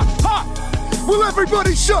ha ha ha! Will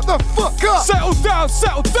everybody shut the fuck up?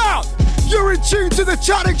 Settle down! You're in tune to the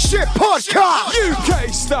Chatting Shit Podcast!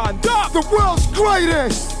 UK stand up! The world's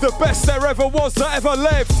greatest! The best there ever was that ever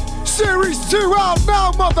lived! Series 2 out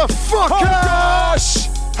now, motherfucker! Oh gosh!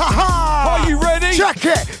 Ha-ha! Are you ready? Check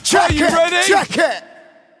it! Are you ready? Check it!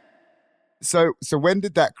 So when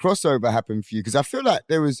did that crossover happen for you? Because I feel like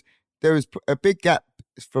there was a big gap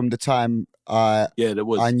from the time there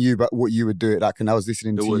was. I knew about what you would do it like, and I was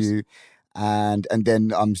listening to you, and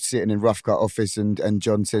then I'm sitting in Rough Cut office, and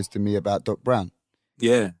John says to me about Doc Brown.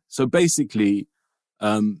 Yeah. So basically,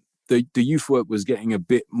 the youth work was getting a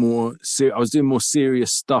bit more serious. I was doing more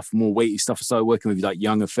serious stuff, more weighty stuff. I started working with like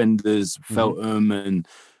young offenders, Feltham, and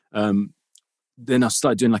then I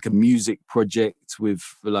started doing like a music project with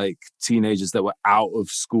like teenagers that were out of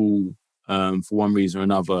school for one reason or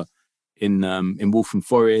another in Waltham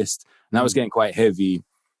Forest, and that was getting quite heavy.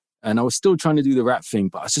 And I was still trying to do the rap thing,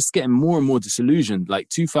 but I was just getting more and more disillusioned. Like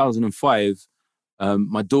 2005.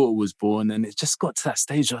 My daughter was born, and it just got to that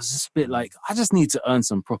stage. I was just a bit like, I just need to earn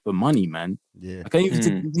some proper money, man. Yeah. Like I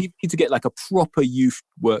need to get like a proper youth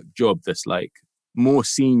work job that's like more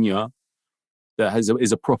senior, that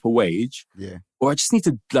is a proper wage. Yeah. Or I just need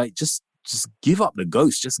to like just give up the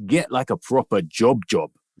ghost. Just get like a proper job.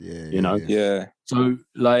 Yeah. You know. Yeah. So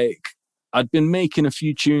like I'd been making a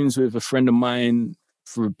few tunes with a friend of mine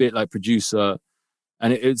for a bit, like producer.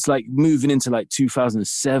 And it's like moving into like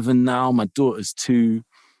 2007 now. My daughter's 2.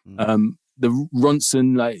 The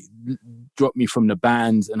Ronson like dropped me from the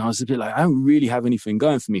band, and I was a bit like, I don't really have anything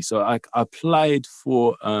going for me. So I applied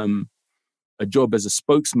for a job as a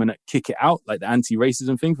spokesman at Kick It Out, like the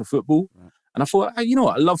anti-racism thing for football. Right. And I thought, hey, you know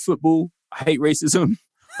what? I love football. I hate racism.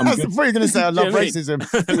 I thought you were going to say I love racism.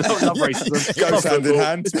 love racism. Goes hand in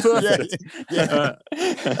hand. It's perfect. Yeah.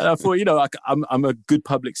 And I thought, you know, I'm a good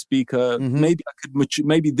public speaker. Maybe I could mature.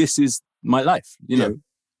 Maybe this is my life. You know,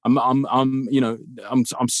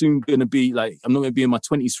 I'm soon going to be like, I'm not going to be in my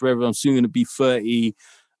 20s forever. I'm soon going to be 30.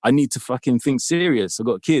 I need to fucking think serious. I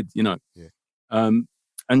got a kid, you know. Yeah.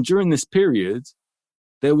 And during this period,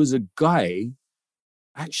 there was a guy.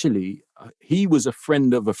 Actually, he was a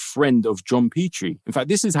friend of John Petrie. In fact,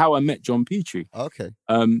 this is how I met John Petrie. Okay.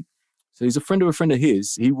 So he's a friend of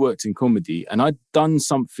his. He worked in comedy, and I'd done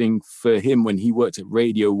something for him when he worked at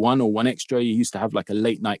Radio 1 or 1 Extra. He used to have like a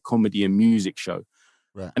late night comedy and music show.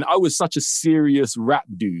 Right. And I was such a serious rap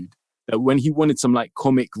dude that when he wanted some like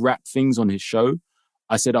comic rap things on his show,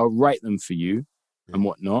 I said, I'll write them for you and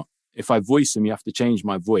whatnot. If I voice them, you have to change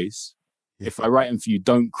my voice. If I write them for you,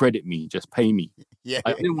 don't credit me, just pay me. Yeah.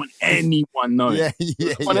 I didn't want anyone knowing.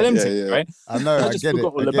 One of them things, right? I know. I just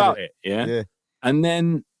forgot all about it. Yeah. And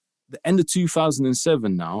then the end of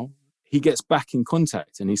 2007 now, he gets back in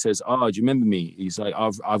contact and he says, do you remember me? He's like,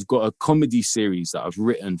 I've got a comedy series that I've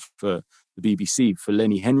written for the BBC for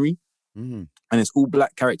Lenny Henry. And it's all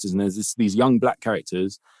black characters, and there's these young black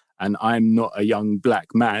characters, and I'm not a young black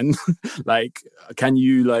man. Like, can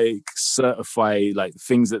you like certify like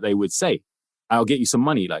things that they would say? I'll get you some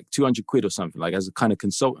money, like 200 quid or something, like as a kind of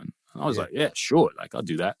consultant. And I was like, yeah, sure. Like, I'll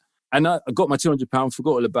do that. And I got my £200,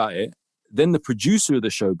 forgot all about it. Then the producer of the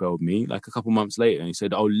show belled me like a couple months later, and he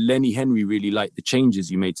said, Lenny Henry really liked the changes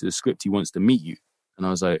you made to the script. He wants to meet you. And I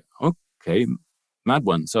was like, okay, mad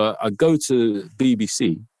one. So I go to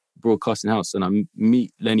BBC Broadcasting House and I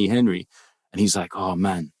meet Lenny Henry, and he's like, oh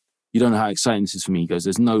man, you don't know how exciting this is for me. He goes,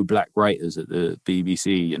 there's no black writers at the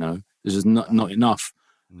BBC, you know, there's just not enough.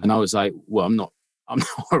 And I was like, well, I'm not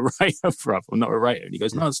a writer, bruv. I'm not a writer. And he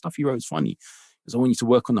goes, no, the stuff you wrote is funny. Because I want you to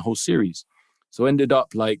work on the whole series. So I ended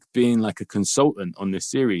up like being like a consultant on this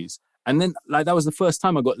series. And then like that was the first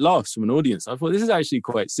time I got laughs from an audience. I thought, this is actually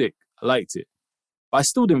quite sick. I liked it. But I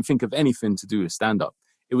still didn't think of anything to do with stand-up.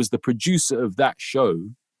 It was the producer of that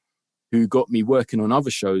show who got me working on other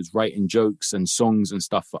shows, writing jokes and songs and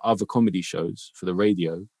stuff for other comedy shows for the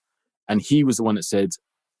radio. And he was the one that said,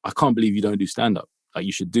 I can't believe you don't do stand-up. Like,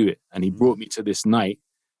 you should do it. And he brought me to this night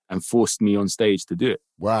and forced me on stage to do it.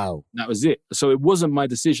 Wow. That was it. So it wasn't my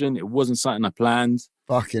decision. It wasn't something I planned.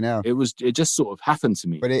 Fucking hell. It just sort of happened to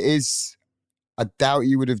me. But it is, I doubt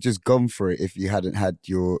you would have just gone for it if you hadn't had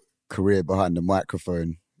your career behind the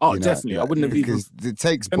microphone. Oh, definitely. I wouldn't have even... Because it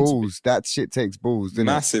takes balls. That shit takes balls, doesn't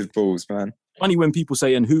Massive balls, man. Funny when people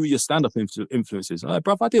say, and who are your stand-up influences? I'm like,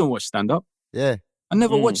 bruv, I didn't watch stand-up. Yeah. I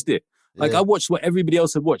never watched it. Like, I watched what everybody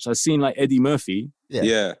else had watched. I've seen, like, Eddie Murphy.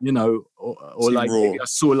 Yeah. You know, or like, I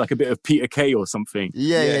saw, like, a bit of Peter Kay or something.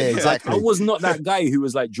 Yeah, exactly. Like, I was not that guy who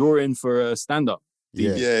was, like, drawing for a stand-up.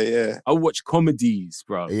 Yeah. I watch comedies,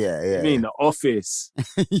 bro. Yeah. I mean, The Office,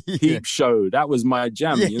 Peep Show. That was my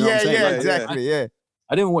jam. You know what I'm saying? Yeah, like, exactly,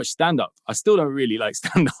 I didn't watch stand-up. I still don't really like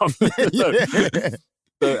stand-up.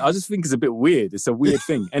 So I just think it's a bit weird. It's a weird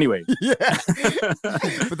thing. Anyway. Yeah.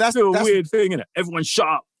 But that's a weird thing, isn't it? Everyone shut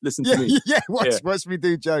up. Listen to me. Yeah, watch me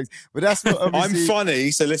do jokes. But that's what obviously... I'm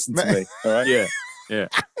funny, so listen to me. All right? Yeah.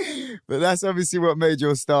 But that's obviously what made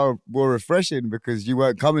your style more refreshing because you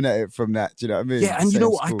weren't coming at it from that. Do you know what I mean? Yeah, and you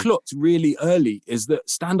know what I clocked really early is that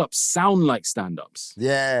stand-ups sound like stand-ups.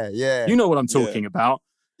 Yeah. You know what I'm talking about.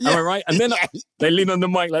 Am I right? And then they lean on the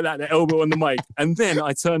mic like that, their elbow on the mic. And then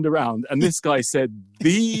I turned around and this guy said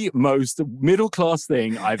the most middle-class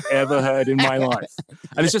thing I've ever heard in my life.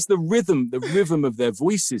 And it's just the rhythm of their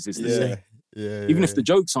voices is the same. Even if the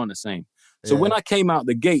jokes aren't the same. So when I came out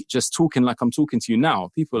the gate just talking like I'm talking to you now,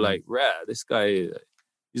 people are like, rare, this guy,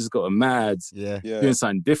 he's got a mad, doing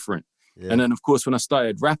something different. Yeah. And then, of course, when I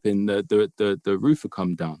started rapping, the roof would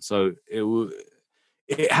come down. So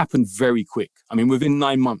it happened very quick. I mean, within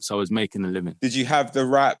 9 months, I was making a living. Did you have the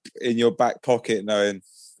rap in your back pocket knowing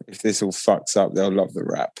if this all fucks up, they'll love the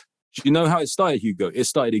rap? Do you know how it started, Hugo? It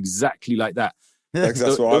started exactly like that. That's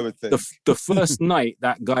what I would think. The first night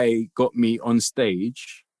that guy got me on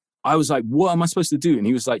stage, I was like, what am I supposed to do? And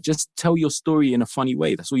he was like, just tell your story in a funny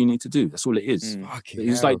way. That's all you need to do. That's all it is. He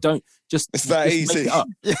was like, it's that easy. Make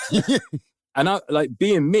it up. And I, like,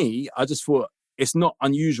 being me, I just thought it's not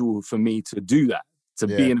unusual for me to do that. To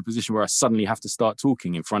be in a position where I suddenly have to start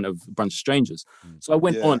talking in front of a bunch of strangers. So I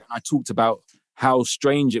went on and I talked about how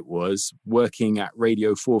strange it was working at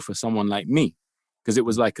Radio 4 for someone like me. Because it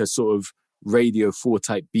was like a sort of Radio 4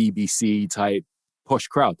 type, BBC type posh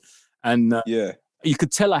crowd. And you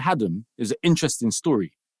could tell I had them. It was an interesting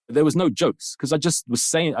story. There was no jokes because I just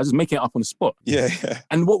was making it up on the spot. Yeah.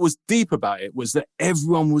 And what was deep about it was that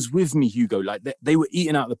everyone was with me, Hugo. Like they were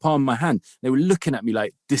eating out the palm of my hand. They were looking at me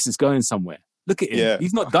like, this is going somewhere. Look at him. Yeah.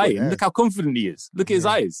 He's not dying. Look how confident he is. Look at his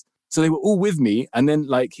eyes. So they were all with me. And then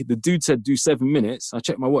like the dude said, do 7 minutes. I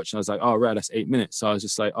checked my watch and I was like, oh, right, that's 8 minutes. So I was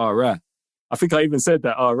just like, oh, right. I think I even said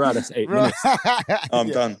that, oh, right, that's 8 minutes. I'm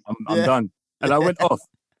done. I'm done. And I went off.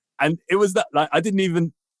 And it was that, like, I didn't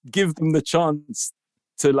even give them the chance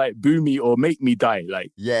to like boo me or make me die.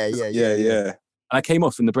 Like, yeah. And I came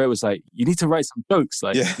off and the bro was like, you need to write some jokes.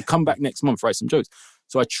 Like, you come back next month, write some jokes.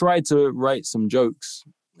 So I tried to write some jokes.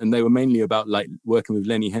 And they were mainly about like working with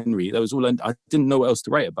Lenny Henry. That was all. I didn't know what else to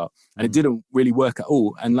write about. And it didn't really work at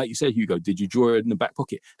all. And like you said, Hugo, did you draw it in the back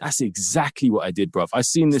pocket? That's exactly what I did, bruv. I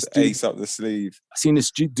seen this dude, ace up the sleeve. I seen this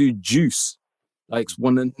dude Juice, like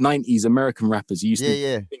one of the 90s American rappers. He used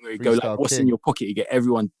to where he'd go like, what's in your pocket? You get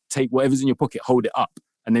everyone, take whatever's in your pocket, hold it up.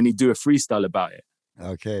 And then he'd do a freestyle about it.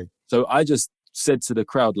 Okay. So I just said to the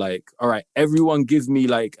crowd, like, all right, everyone give me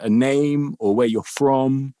like a name or where you're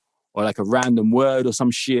from, or like a random word or some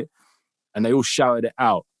shit. And they all shouted it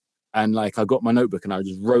out. And like, I got my notebook and I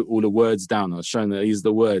just wrote all the words down. I was showing that these are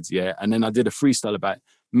the words, And then I did a freestyle about it.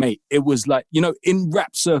 Mate, it was like, you know, in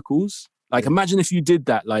rap circles, like imagine if you did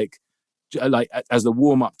that, like as the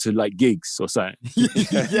warm up to like gigs or something.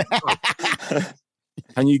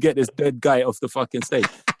 And you get this dead guy off the fucking stage.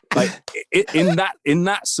 Like in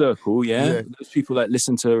that circle, those people that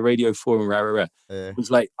listen to Radio 4 and rah. It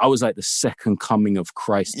was like I was like the second coming of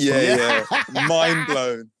Christ. Mind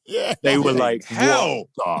blown. They were like, hell,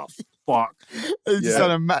 what the fuck? It's just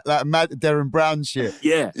on a mad Darren Brown shit.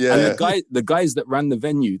 And the guys that ran the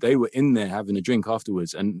venue, they were in there having a drink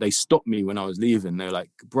afterwards, and they stopped me when I was leaving. They're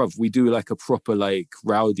like, bruv, we do like a proper like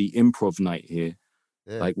rowdy improv night here,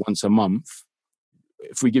 like once a month.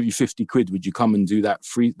 If we give you 50 quid, would you come and do that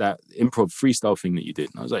improv freestyle thing that you did?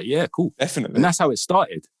 And I was like, yeah, cool. Definitely. And that's how it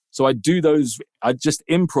started. So I just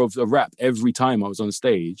improv a rap every time I was on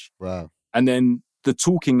stage. Wow. And then the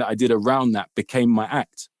talking that I did around that became my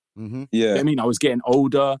act. Mm-hmm. Yeah. You know what I mean, I was getting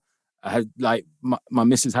older. I had like, my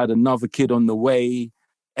missus had another kid on the way.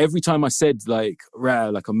 Every time I said like,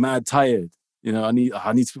 like I'm mad tired, you know, I need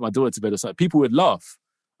to put my daughter to bed or something, people would laugh.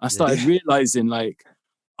 I started realizing like,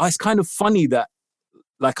 it's kind of funny that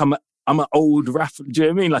like I'm an old rapper. Do you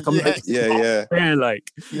know what I mean? Like I'm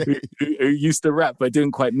who used to rap but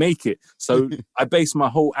didn't quite make it. So I based my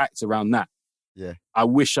whole act around that. Yeah. I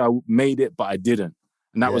wish I made it, but I didn't.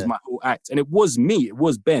 And that was my whole act. And it was me. It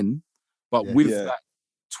was Ben. But with that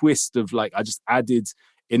twist of like, I just added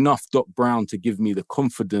enough Doc Brown to give me the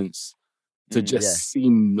confidence to just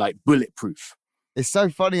seem like bulletproof. It's so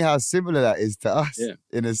funny how similar that is to us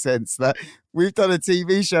in a sense that we've done a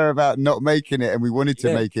TV show about not making it and we wanted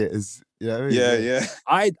to make it as, you know.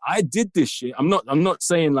 I did this shit. I'm not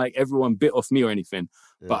saying like everyone bit off me or anything,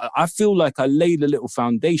 but I feel like I laid a little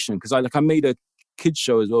foundation because I made a kids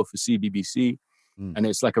show as well for CBBC and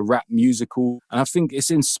it's like a rap musical. And I think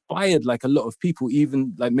it's inspired like a lot of people,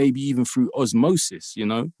 even like maybe even through osmosis, you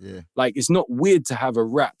know? Yeah. Like it's not weird to have a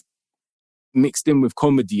rap mixed in with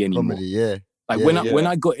comedy anymore. Comedy, yeah. Like Yeah, when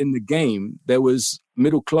I got in the game, there was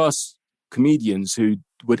middle class comedians who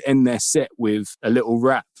would end their set with a little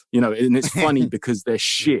rap, you know, and it's funny because they're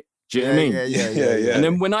shit. Do you know what I mean? Yeah. And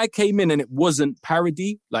then when I came in and it wasn't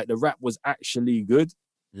parody, like the rap was actually good.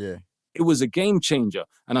 Yeah. It was a game changer.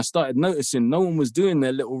 And I started noticing no one was doing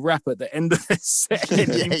their little rap at the end of their set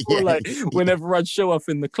anymore, whenever I'd show up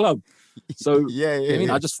in the club. So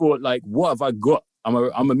I just thought, like, what have I got? I'm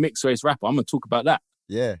a mixed race rapper. I'm gonna talk about that.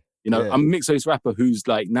 Yeah. You know, I'm a mixed race rapper who's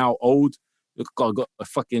like now old. Look, I got a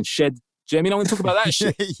fucking shed. Do you know what I mean? I'm gonna talk about that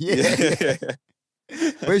shit.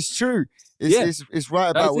 But it's true. It's right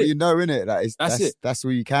about what you know, innit? Like, that's it. That's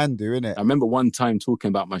what you can do, innit? I remember one time talking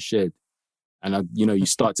about my shed, and you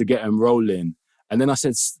start to get them rolling. And then I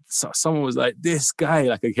said, someone was like, this guy,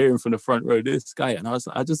 like I hear him from the front row, this guy. And I was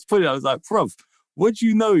like, bruv, what do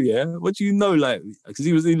you know, yeah? What do you know, like, because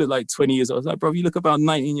he looked like 20 years old. I was like, bruv, you look about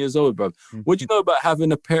 19 years old, bruv. What do you know about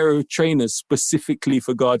having a pair of trainers specifically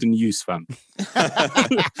for garden use, fam?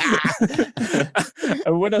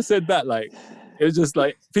 And when I said that, like, it was just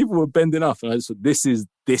like, people were bending off. And I just thought, this is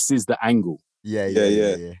the angle. Yeah.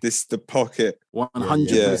 This is the pocket.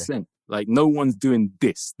 100%. Like, no one's doing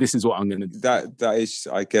this. This is what I'm going to do. That is,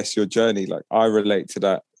 I guess, your journey. Like, I relate to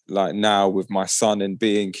that, like, now with my son in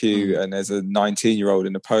B&Q, and there's a 19-year-old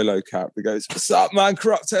in a polo cap that goes, what's up, man?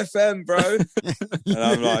 Corrupt FM, bro. And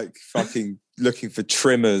I'm like fucking looking for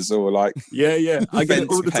trimmers or like... Yeah. I get it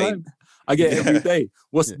all the time. I get it every day.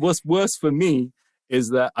 What's worse for me is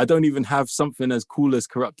that I don't even have something as cool as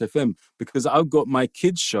Corrupt FM, because I've got my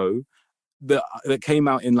kids show that came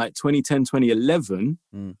out in like 2010, 2011.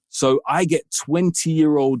 So I get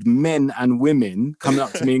 20-year-old men and women coming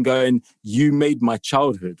up to me and going, you made my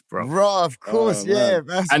childhood, bro. Bro, of course,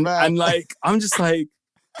 And like, I'm just like,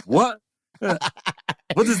 what?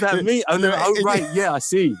 What does that mean? Right, I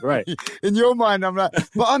see, right. In your mind, I'm like,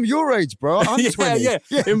 but I'm your age, bro. I'm 20. Yeah.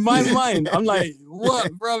 In my mind, I'm like,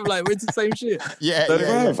 what, bro? Like, we're the same shit.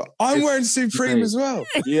 I'm wearing Supreme as well.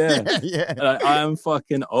 Yeah. Like, I am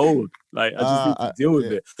fucking old. Like, I just need to deal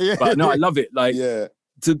with it. But no, I love it. Like,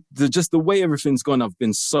 just the way everything's gone, I've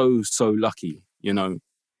been so lucky, you know,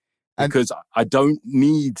 because I don't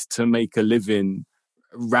need to make a living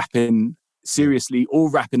rapping seriously or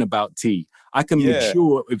rapping about tea. I can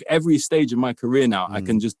mature with every stage of my career now. I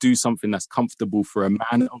can just do something that's comfortable for a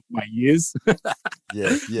man of my years.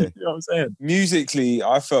 Yeah. You know what I'm saying? Musically,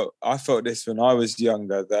 I felt this when I was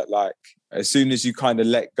younger, that like, as soon as you kind of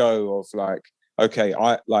let go of like, okay,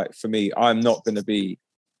 for me, I'm not going to be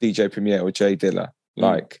DJ Premier or Jay Dilla.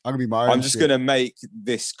 Like, I'm just going to make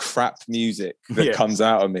this crap music that comes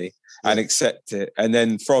out of me and accept it. And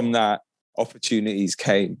then from that, opportunities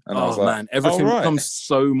came, and I was like, man, everything becomes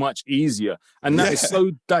so much easier. And that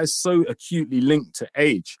is so acutely linked to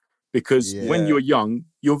age, because when you're young,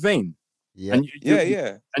 you're vain. And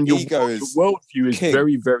and your worldview is king.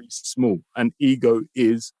 Very, very small, and ego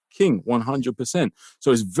is king, 100%.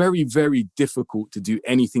 So it's very, very difficult to do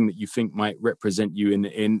anything that you think might represent you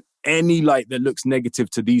in any light that looks negative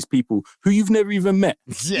to these people who you've never even met.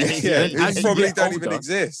 As probably don't even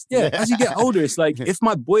exist. As you get older, it's like, if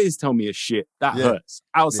my boys tell me a shit, that hurts.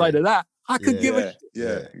 Outside of that, I could give a shit.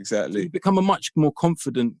 Yeah, exactly. You become a much more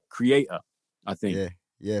confident creator, I think.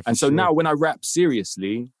 And so now when I rap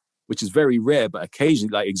seriously, which is very rare, but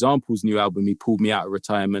occasionally, like Example's new album, he pulled me out of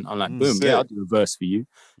retirement. I'm like, boom, I'll do a verse for you.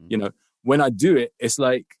 You know, when I do it, it's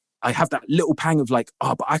like, I have that little pang of like,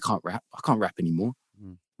 but I can't rap. I can't rap anymore.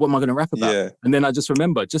 What am I going to rap about? And then I just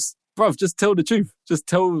remember, just tell the truth. Just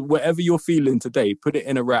tell whatever you're feeling today. Put it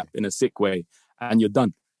in a rap in a sick way, and you're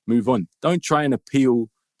done. Move on. Don't try and appeal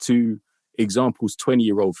to Example's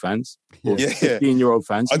 20-year-old fans or 15-year-old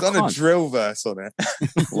fans. I done a drill verse on it.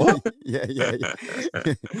 What?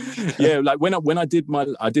 Like when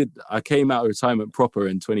I came out of retirement proper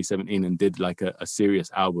in 2017 and did like a serious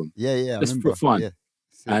album. Just for fun.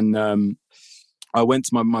 And I went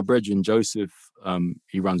to my brethren Joseph.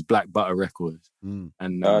 He runs Black Butter Records, and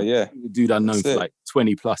dude I've known for like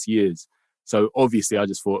 20 plus years. So obviously I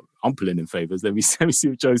just thought, I'm pulling in favors. Let me see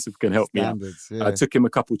if Joseph can help me out. I took him a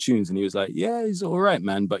couple tunes and he was like, yeah, he's all right,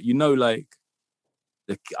 man. But you know, like,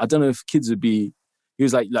 I don't know if kids would be, he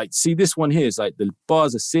was like, see this one here is like, the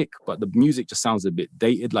bars are sick, but the music just sounds a bit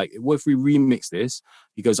dated. Like, what if we remix this?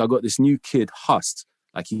 He goes, I got this new kid, Hust.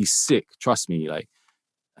 Like, he's sick, trust me. Like,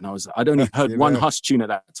 and I'd only heard one Hust tune at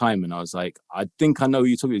that time. And I was like, I think I know who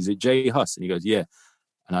you're talking about. Is it Jay Hust? And he goes, yeah.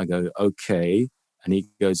 And I go, okay. And he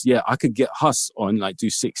goes, yeah, I could get Hust on, like, do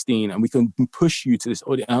 16 and we can push you to this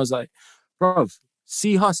audience. And I was like, bro,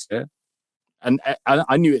 see Hust, yeah? And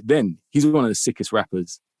I knew it then. He's one of the sickest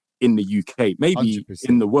rappers in the UK, maybe 100%.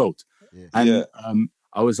 in the world. And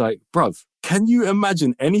I was like, bruv, can you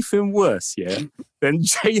imagine anything worse, than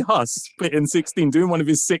J Hus spitting 16, doing one of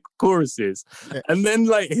his sick choruses, and then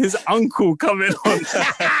like his uncle coming on.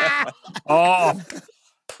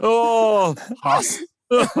 Hus.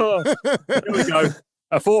 Here we go.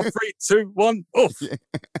 A 4, 3, 2, 1, off.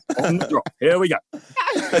 On the drop. Here we go.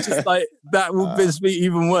 Just like that would just be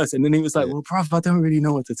even worse. And then he was like, well, bruv, I don't really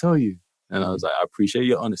know what to tell you. And I was like, I appreciate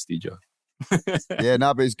your honesty, Joe. But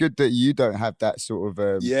it's good that you don't have that sort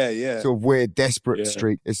of sort of weird desperate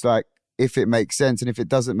streak. It's like, if it makes sense, and if it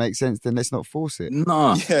doesn't make sense, then let's not force it.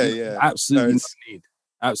 No, absolutely no need.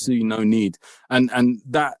 Absolutely no need. And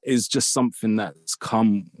that is just something that's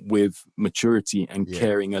come with maturity and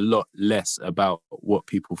caring a lot less about what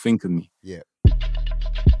people think of me. Yeah.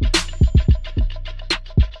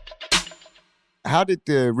 How did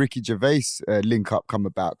the Ricky Gervais link up come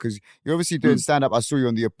about? Because you're obviously doing stand-up. I saw you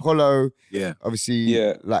on the Apollo. Yeah.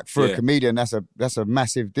 Obviously, like for a comedian, that's a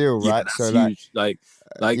massive deal, right? That's huge. Like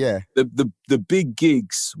the big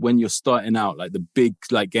gigs when you're starting out, like the big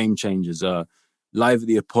like game changers are Live at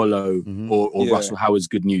the Apollo or Russell Howard's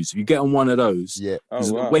Good News. If you get on one of those,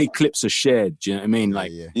 the way clips are shared, do you know what I mean?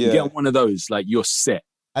 Like you get on one of those, like you're set.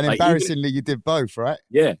 And like, embarrassingly, you did both, right?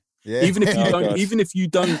 Yeah. Even if you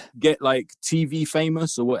don't get like TV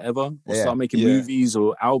famous or whatever, or start making movies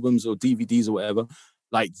or albums or DVDs or whatever,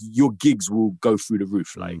 like your gigs will go through the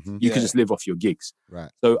roof. Like you can just live off your gigs.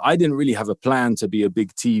 Right. So I didn't really have a plan to be a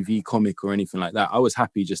big TV comic or anything like that. I was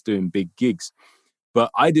happy just doing big gigs,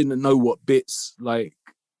 but I didn't know what bits like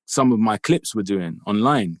some of my clips were doing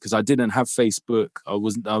online because I didn't have Facebook.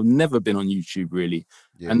 I've never been on YouTube really,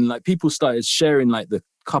 and like people started sharing like the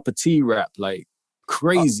cup of tea rap like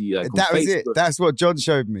crazy. Like that was it. That's what John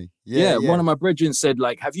showed me. Yeah. One of my brethren said,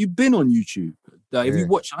 like, have you been on YouTube? Like, have you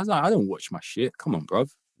watched? I was like, I don't watch my shit. Come on, bruv.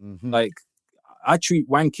 Like, I treat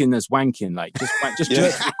wanking as wanking. Like, just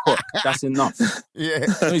jerk your cock. That's enough. Yeah.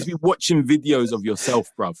 You don't need to be watching videos of yourself,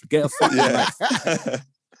 bruv. Get a fucking life.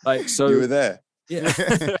 Like, so you were there. Yeah.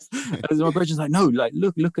 And my brethren's like, no, like,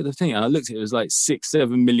 look at the thing. And I looked at it, it was like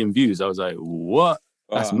 6-7 million views. I was like, what?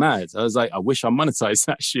 That's mad. I was like, I wish I monetized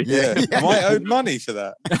that shit. Yeah. I might owe money for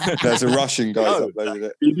that. There's a Russian guy that uploaded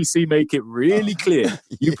it. BBC make it really clear.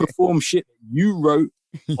 You perform shit you wrote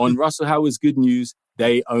on Russell Howard's Good News,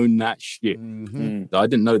 they own that shit. So I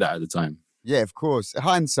didn't know that at the time. Yeah, of course.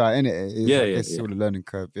 Hindsight, innit? It's sort of learning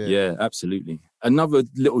curve. Yeah, absolutely. Another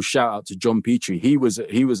little shout out to John Petrie. He was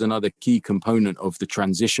another key component of the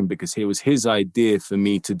transition because it was his idea for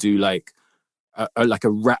me to do like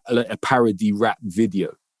a parody rap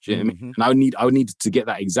video. Do you know what I mean? And I needed to get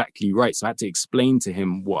that exactly right. So I had to explain to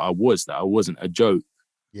him what I was, that I wasn't a joke.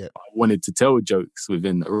 Yeah. I wanted to tell jokes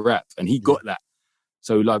within a rap, and he got that.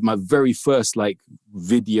 So like my very first like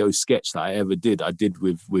video sketch that I ever did, I did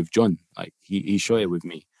with John. Like he shot it with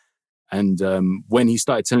me. And when he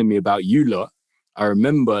started telling me about you lot, I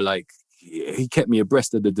remember like he kept me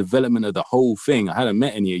abreast of the development of the whole thing. I hadn't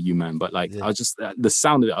met any of you, man, but like I was just the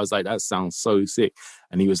sound of it. I was like, that sounds so sick.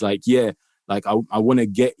 And he was like, yeah, like I want to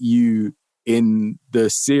get you in the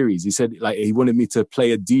series. He said like he wanted me to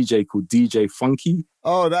play a DJ called DJ Funky.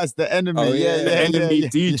 Oh, that's the enemy. Enemy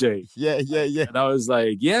DJ. Yeah. And I was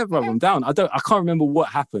like, yeah, bro, I'm down. I can't remember what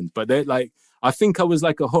happened, but they're like, I think I was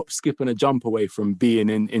like a hop, skip, and a jump away from being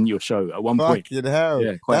in your show at one point. Fucking hell.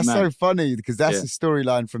 Yeah, that's mad. So funny because that's the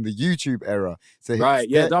storyline from the YouTube era. So right,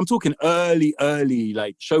 I'm talking early,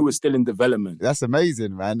 like show was still in development. That's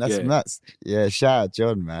amazing, man. That's nuts. Yeah, shout out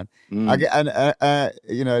John, man.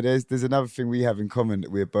 You know, there's another thing we have in common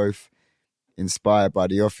that we're both inspired by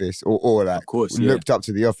The Office or like of course, looked up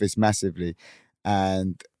to The Office massively,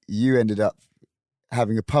 and you ended up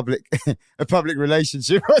having a public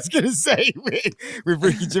relationship, I was going to say, with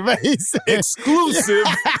Ricky Gervais. Exclusive.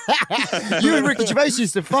 You and Ricky Gervais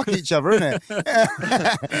used to fuck each other, innit?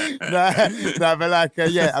 no, but like,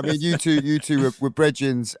 I mean, you two were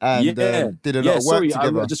brethrens and did a lot of work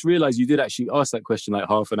together. I just realised you did actually ask that question like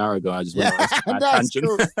half an hour ago. I just went on a tangent.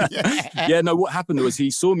 Cool. No, what happened was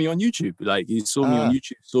he saw me on YouTube. Like, he saw me on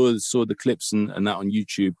YouTube, saw the clips and that on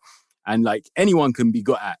YouTube. And like anyone can be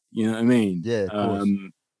got at, you know what I mean? Yeah, of course.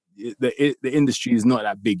 The industry is not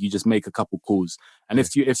that big. You just make a couple calls, and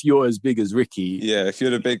if you're as big as Ricky, if you're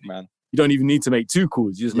the big man, you don't even need to make 2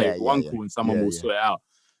 calls. You just make one call, and someone will sort it out.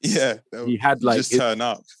 Yeah, he had like just turn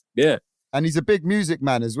up. Yeah, and he's a big music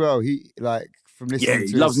man as well. He like from listening. Yeah,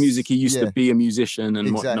 he loves music. He used to be a musician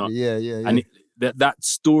and whatnot. Yeah. And that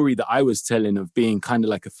story that I was telling of being kind of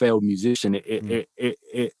like a failed musician, it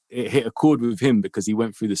hit a chord with him because he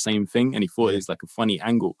went through the same thing and he thought it was like a funny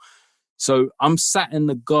angle. So I'm sat in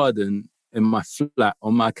the garden in my flat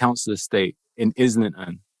on my council estate in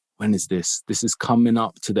Islington when is this? This is coming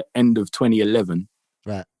up to the end of 2011.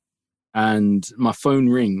 Right. And my phone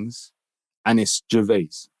rings and it's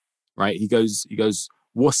Gervais, right? He goes,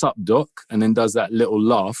 "What's up, Doc?" And then does that little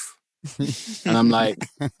laugh. And I'm like,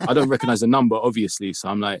 I don't recognize the number, obviously. So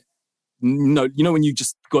I'm like, no, you know when you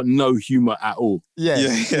just got no humor at all? Yeah.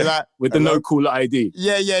 Like, with the no caller ID.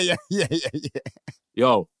 Yeah.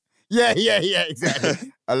 Yo. Yeah,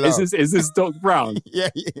 exactly. Is this Doc Brown? Yeah.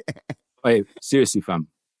 Wait, seriously, fam.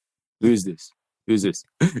 Who's this? It's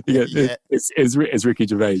Ricky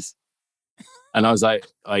Gervais. And I was like,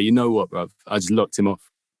 you know what, bro? I just locked him off.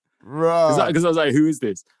 Right. Because I was like, who is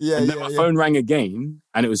this? Yeah, and then my phone rang again,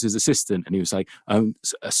 and it was his assistant, and he was like,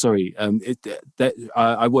 sorry,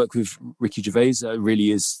 I work with Ricky Gervais. It really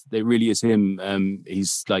is him.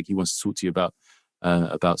 He's like, he wants to talk to you about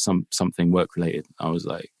something work related. I was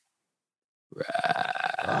like,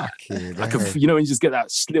 you know, when you just get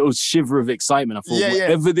that little shiver of excitement. I thought,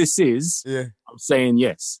 whatever this is, I'm saying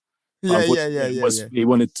yes. He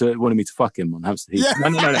wanted me to fuck him on Hampstead Heath.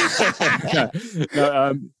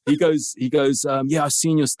 No. He goes. Yeah, I've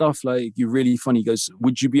seen your stuff. Like, you're really funny. He goes,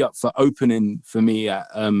 would you be up for opening for me at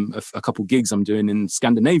a couple gigs I'm doing in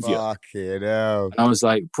Scandinavia? Fucking hell. And I was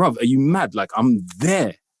like, bruv, are you mad? Like, I'm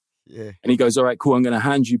there. Yeah. And he goes, all right, cool. I'm going to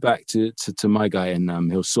hand you back to my guy,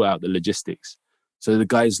 and he'll sort out the logistics. So the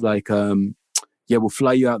guy's like, yeah, we'll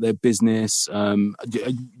fly you out there, business. Do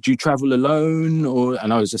you travel alone?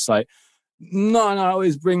 And I was just like, no, I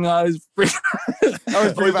always bring like one,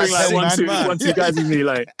 two guys with me,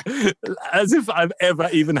 like, as if I've ever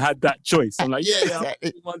even had that choice. I'm like, yeah,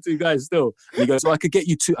 one, two guys still. And he goes, well, I could get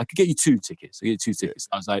you two tickets. I get 2 tickets.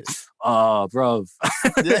 I was like, oh, bro.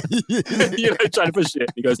 You know, trying to push it.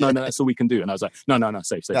 He goes, no, that's all we can do. And I was like, no,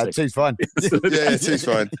 safe. Two's fine.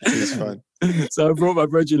 Two's fine. So I brought my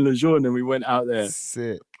brother in Lejeune and we went out there.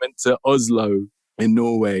 Sick. Went to Oslo in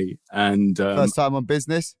Norway, and first time on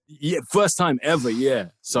business? Yeah, first time ever, yeah.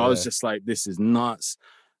 So I was just like, this is nuts.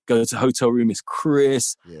 Go to hotel room, it's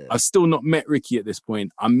Chris. Yeah. I've still not met Ricky at this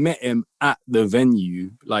point. I met him at the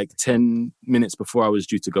venue like 10 minutes before I was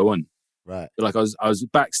due to go on. Right. Like I was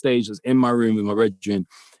backstage, I was in my room with my brethren,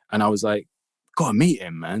 and I was like, gotta meet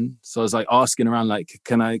him, man. So I was like asking around, like,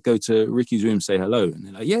 can I go to Ricky's room, say hello? And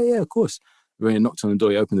they're like, yeah, of course. We knocked on the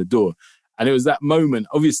door, he opened the door. And it was that moment,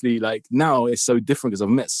 obviously, like, now it's so different because I've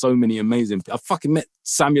met so many amazing people. I fucking met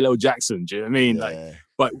Samuel L. Jackson, do you know what I mean? Yeah. Like,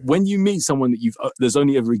 but when you meet someone that there's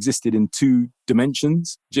only ever existed in 2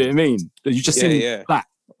 dimensions, do you know what I mean? You just see them flat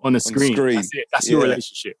on a screen. That's it. That's your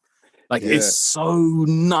relationship. Like, it's so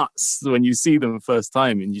nuts when you see them the first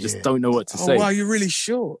time and you just don't know what to say. Oh, wow, you're really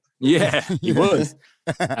short. Yeah, he was.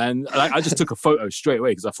 And like, I just took a photo straight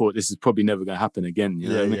away because I thought this is probably never going to happen again. You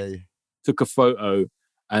know what I mean? Took a photo.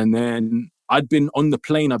 And then I'd been on the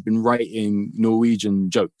plane, I'd been writing Norwegian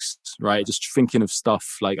jokes, right? Just thinking of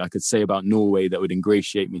stuff like I could say about Norway that would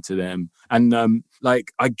ingratiate me to them. And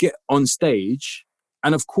like I get on stage,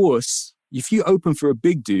 and of course, if you open for a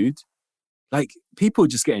big dude, like people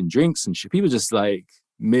just getting drinks and shit. People just like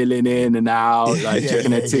milling in and out, like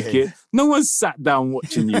checking their ticket. No one's sat down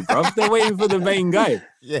watching you, bro. They're waiting for the main guy.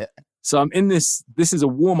 Yeah. So I'm in this is a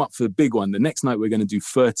warm-up for the big one. The next night we're going to do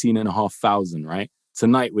 13,500, right?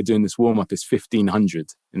 Tonight we're doing this warm-up, it's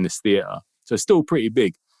 1,500 in this theater. So it's still pretty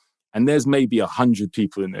big. And there's maybe 100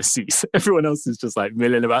 people in their seats. Everyone else is just like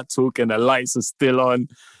milling about talking. The lights are still on.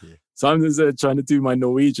 Yeah. So I'm just trying to do my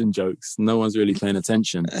Norwegian jokes. No one's really paying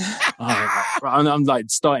attention. And I'm like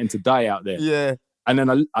starting to die out there. Yeah. And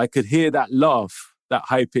then I could hear that laugh, that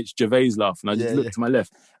high-pitched Gervais laugh. And I just looked to my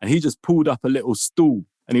left. And he just pulled up a little stool.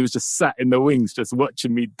 And he was just sat in the wings, just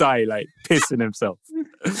watching me die, like pissing himself.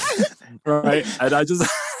 Right. And I just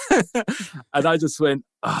went,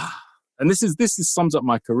 And this sums up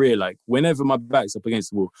my career. Like whenever my back's up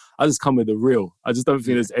against the wall, I just come with the real. I just don't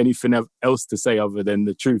think there's anything else to say other than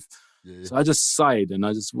the truth. Yeah. So I just sighed and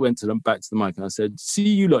I just went back to the mic and I said, see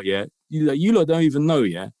you lot, yeah? You lot don't even know,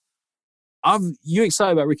 yeah? You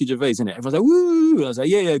excited about Ricky Gervais, innit? Everyone's like, woo! And I was like,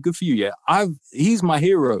 yeah, good for you, yeah? He's my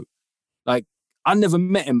hero. Like, I never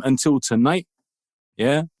met him until tonight,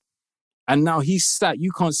 yeah? And now he's sat,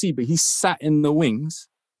 you can't see, but he's sat in the wings,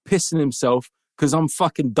 pissing himself because I'm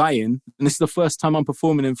fucking dying. And this is the first time I'm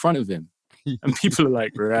performing in front of him. And people are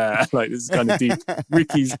like, rah, like this is kind of deep.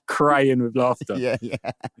 Ricky's crying with laughter. Yeah.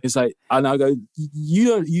 It's like, and I go,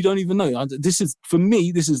 you don't even know. For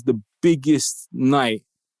me, this is the biggest night,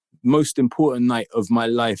 most important night of my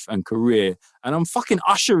life and career. And I'm fucking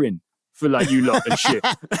ushering for like you lot and shit.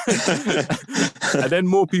 And then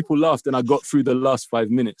more people laughed and I got through the last 5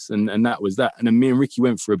 minutes and that was that. And then me and Ricky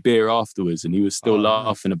went for a beer afterwards and he was still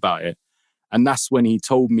laughing about it. And that's when he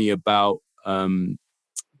told me about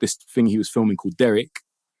this thing he was filming called Derek.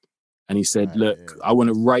 And he said, look, I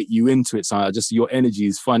want to write you into it. So your energy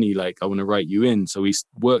is funny. Like, I want to write you in. So we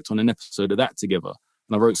worked on an episode of that together.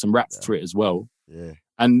 And I wrote some rap for it as well. Yeah.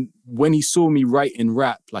 And when he saw me writing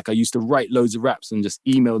rap, like I used to write loads of raps and just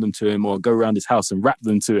email them to him or go around his house and rap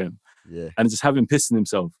them to him. Yeah. And just have him pissing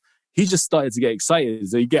himself. He just started to get excited.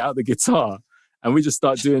 So he get out the guitar and we just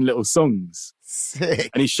start doing little songs. Sick.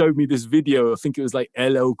 And he showed me this video. I think it was like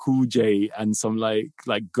LL Cool J and some like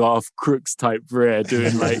Garth Crooks type rare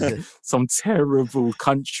doing like some terrible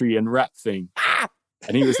country and rap thing.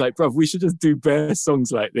 And he was like, bruv, we should just do bare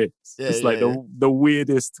songs like this. It's like the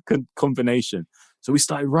weirdest combination. So we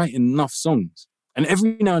started writing enough songs. And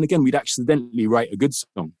every now and again, we'd accidentally write a good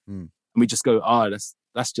song. And we just go,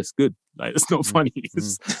 that's just good. Like, it's not funny.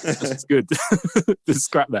 It's just good. Just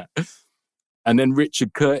scrap that. And then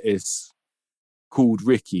Richard Curtis called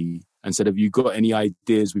Ricky and said, have you got any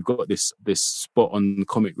ideas? We've got this spot on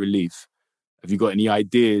Comic Relief. Have you got any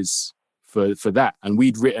ideas for that? And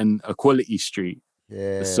we'd written Equality Street,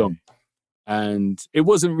 the song. And it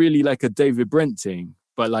wasn't really like a David Brent thing,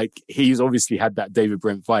 but like he's obviously had that David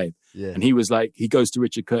Brent vibe. Yeah. And he was like, he goes to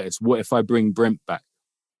Richard Curtis, what if I bring Brent back?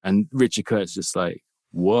 And Richard Curtis just like,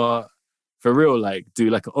 what? For real, like do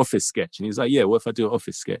like an Office sketch. And he's like, yeah, what if I do an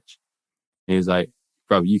Office sketch? And he's like,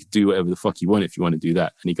 bro, you can do whatever the fuck you want if you want to do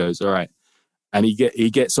that. And he goes, all right. And he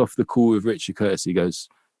gets off the call with Richard Curtis. He goes,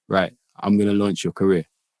 right, I'm going to launch your career.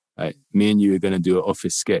 Right, me and you are going to do an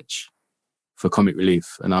Office sketch for Comic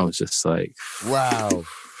Relief. And I was just like, wow,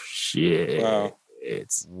 shit. Wow.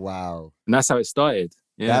 Wow. And that's how it started.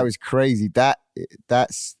 Yeah. That was crazy.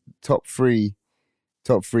 That's top three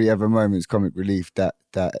ever moments, Comic Relief.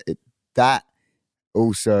 That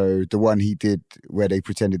also the one he did where they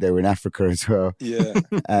pretended they were in Africa as well. Yeah.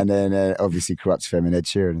 And then obviously Corrupt Femme and Ed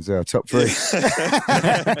Sheeran as well. Top three.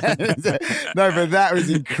 No, but that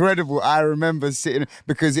was incredible. I remember sitting,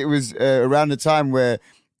 because it was around the time where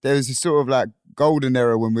there was a sort of like golden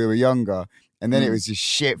era when we were younger, and then it was just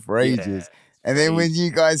shit for ages. Yeah. And then when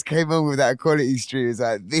you guys came on with that Equality Street, it was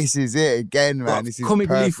like, this is it again, man. Well, this is Comic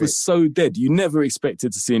perfect. Relief was so dead. You never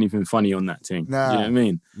expected to see anything funny on that thing. Nah. You know what I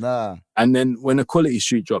mean? Nah. And then when Equality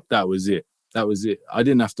Street dropped, that was it. That was it. I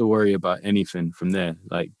didn't have to worry about anything from there.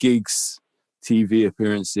 Like gigs, TV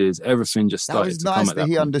appearances, everything just started to come at that point. That was nice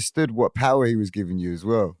that he understood what power he was giving you as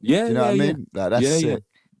well. Yeah, do you know what I mean? Like, that's sick. Yeah.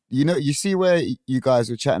 You know, you see where you guys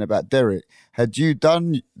were chatting about Derek. Had you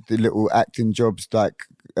done the little acting jobs like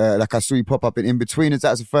I saw you pop up in Inbetweeners?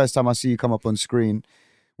 That's the first time I see you come up on screen.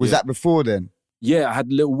 Was that before then? Yeah, I had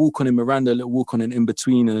a little walk on in Miranda, a little walk on in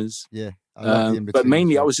Inbetweeners. Yeah, I love the Inbetweeners. But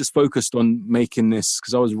mainly I was just focused on making this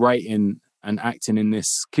because I was writing and acting in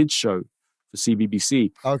this kids show for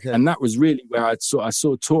CBBC. Okay. And that was really where I sort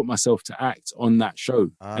of taught myself to act on that show.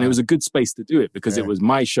 And it was a good space to do it because it was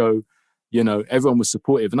my show. You know, everyone was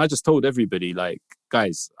supportive. And I just told everybody, like,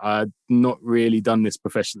 guys, I've not really done this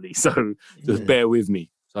professionally, so just bear with me.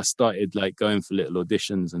 So I started, like, going for little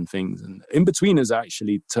auditions and things. And Inbetweeners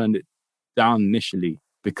actually turned it down initially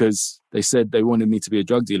because they said they wanted me to be a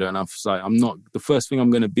drug dealer. And I was like, I'm not, the first thing I'm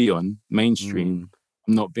going to be on, mainstream,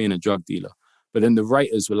 I'm not being a drug dealer. But then the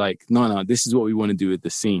writers were like, no, this is what we want to do with the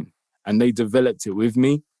scene. And they developed it with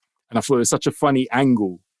me. And I thought it was such a funny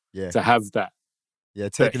angle to have that. Yeah,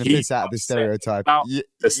 taking the piss out of the stereotype.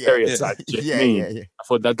 The stereotype. I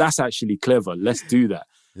thought that's actually clever. Let's do that.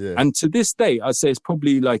 Yeah. And to this day, I'd say it's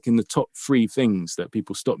probably like in the top 3 things that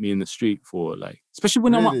people stop me in the street for, like, especially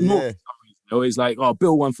when I'm up north. Yeah. Always like, oh,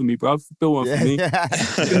 bill one for me, bruv. Bill one for me.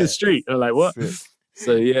 In the street. I'm like, what?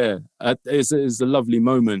 So yeah, it's a lovely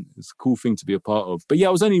moment. It's a cool thing to be a part of. But yeah,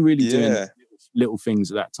 I was only really doing little things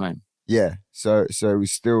at that time. Yeah. So it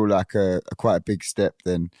was still like a quite a big step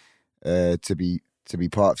then to be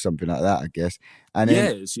part of something like that, I guess. And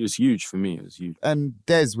then, it was huge for me. It was huge. And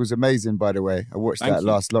Des was amazing, by the way. I watched that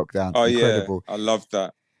last lockdown. Oh, incredible. Yeah. I loved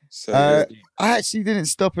that. So I actually didn't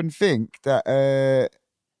stop and think that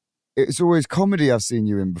it's always comedy I've seen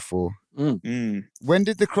you in before. When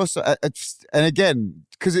did the crossover? And again,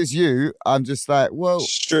 because it's you, I'm just like, well,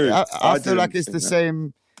 it's true. I feel like it's the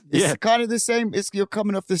same. It's kind of the same. You're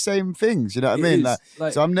coming off the same things. You know what I mean?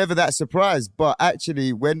 Like, so I'm never that surprised. But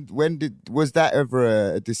actually, was that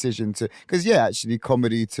ever a decision to? Because actually,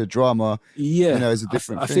 comedy to drama, is a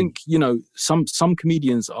different thing. I think some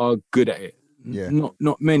comedians are good at it. Yeah.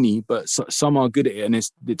 Not many, but some are good at it, and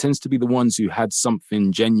it tends to be the ones who had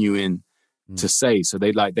something genuine to say. So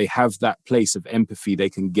they have that place of empathy. They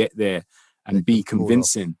can get there and be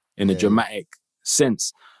convincing in a dramatic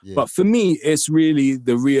sense. Yeah. But for me, it's really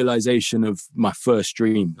the realization of my first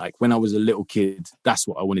dream. Like when I was a little kid, that's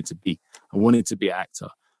what I wanted to be. I wanted to be an actor.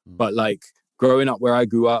 But like growing up where I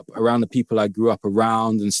grew up, around the people I grew up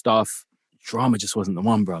around and stuff, drama just wasn't the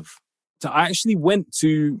one, bruv. So I actually went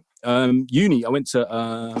to uni. I went to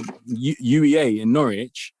UEA in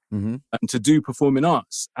Norwich to do performing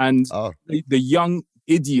arts. And the young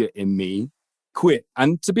idiot in me quit.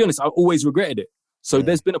 And to be honest, I always regretted it. So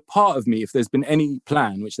there's been a part of me, if there's been any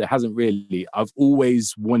plan, which there hasn't really, I've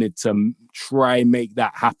always wanted to try make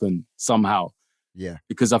that happen somehow. Yeah.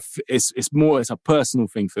 Because it's a personal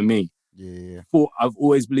thing for me. Yeah. I've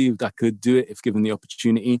always believed I could do it if given the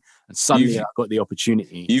opportunity, and suddenly I got the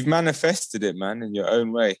opportunity. You've manifested it, man, in your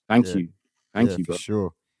own way. Thank you, bro. For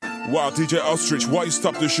sure. Wow, DJ Ostrich, why you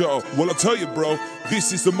stop the show? Well, I'll tell you, bro,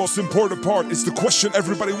 this is the most important part. It's the question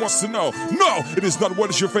everybody wants to know. No, it is not what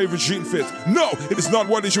is your favorite jean fit. No, it is not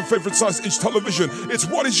what is your favorite size inch television. It's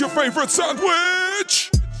what is your favorite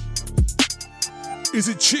sandwich? Is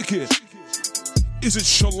it chicken? Is it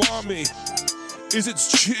salami? Is it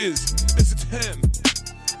cheese? Is it ham?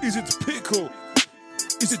 Is it pickle?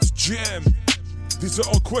 Is it jam? These are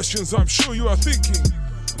all questions I'm sure you are thinking.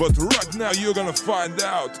 But right now you're gonna find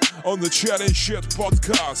out on the Chat and Shit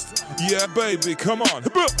podcast. Yeah, baby, come on.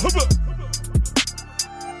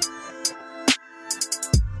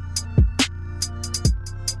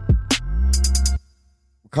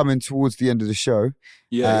 Coming towards the end of the show.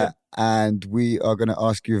 Yeah. And we are going to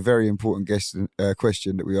ask you a very important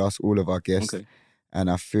question that we ask all of our guests. Okay. And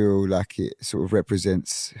I feel like it sort of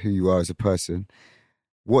represents who you are as a person.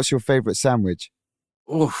 What's your favorite sandwich?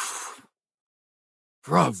 Oof.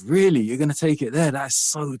 Bruv, really? You're going to take it there? That's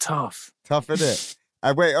so tough. Tough, isn't it?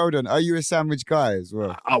 Wait, hold on. Are you a sandwich guy as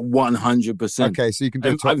well? 100%. Okay, so you can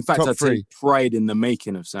do top 3. In fact, I take pride in the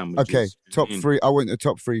making of sandwiches. Okay, top 3. I want the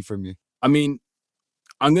top 3 from you. I mean,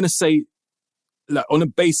 I'm going to say, like, on a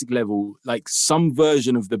basic level, like, some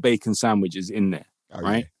version of the bacon sandwich is in there,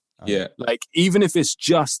 right? Yeah. Like, even if it's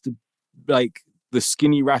just, like, the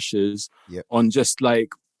skinny rashers on just, like,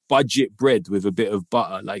 budget bread with a bit of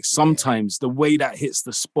butter. Like, sometimes the way that hits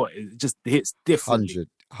the spot, it just hits differently.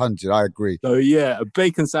 100, I agree. So, yeah, a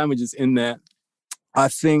bacon sandwich is in there. I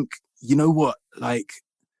think, you know what? Like,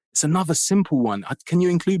 it's another simple one. Can you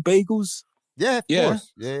include bagels? Yeah, of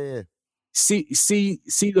course. Yeah. See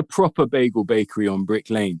the proper bagel bakery on Brick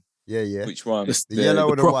Lane. Yeah. Which one? The yellow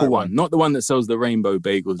or the proper white one, not the one that sells the rainbow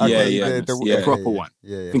bagels. The proper one.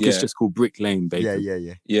 Yeah. I think it's just called Brick Lane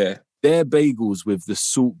Bakery. Yeah. Their bagels with the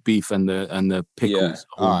salt beef and the pickles.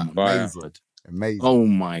 Yeah. Amazing. Amazing. Oh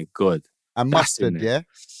my God. And mustard, yeah?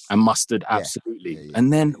 And mustard, absolutely. Yeah.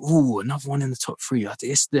 And then, another one in the top 3.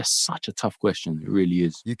 There's such a tough question. It really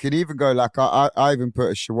is. You could even go like, I even put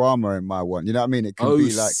a shawarma in my one. You know what I mean? It can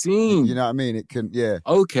be like, you know what I mean? It can, yeah.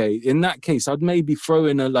 Okay, in that case, I'd maybe throw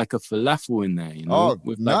in a falafel in there, you know,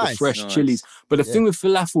 with like the fresh chilies. But the thing with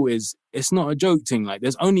falafel is, it's not a joke thing. Like,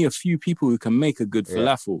 there's only a few people who can make a good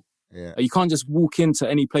falafel. Yeah. You can't just walk into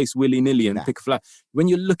any place willy-nilly and pick a falafel. When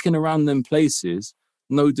you're looking around them places,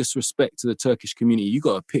 no disrespect to the Turkish community, you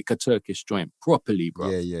got to pick a Turkish joint properly, bro.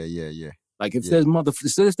 Yeah. Like, if there's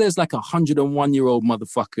like 101-year-old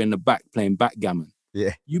motherfucker in the back playing backgammon,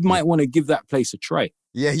 you might want to give that place a try.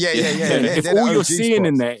 Yeah. If all you're seeing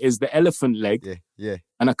in there is the elephant leg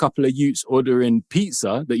and a couple of youths ordering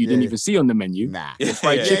pizza that you didn't even see on the menu,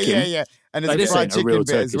 fried chicken. Yeah. And like, this ain't a real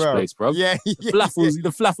Turkish place, bro. Yeah.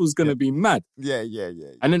 The falafel's going to be mad. Yeah.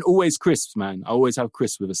 And then always crisps, man. I always have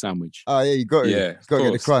crisps with a sandwich. Oh, yeah, you got to. Yeah, got to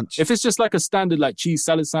get the crunch. If it's just like a standard like cheese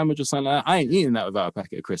salad sandwich or something like that, I ain't eating that without a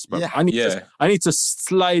packet of crisps, bro. Yeah. I need to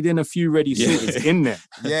slide in a few ready salters in there.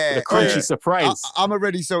 Yeah. The crunchy surprise. I'm a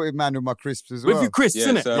ready salted man with my crisps as well. With your crisps,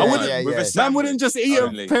 innit? So man wouldn't just eat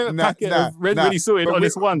a packet of ready salted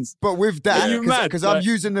honest ones. But with that, because I'm Like,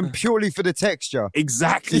 using them purely for the texture.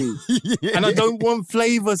 Exactly. And I don't want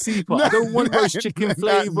flavour, Seeper. I don't want roast chicken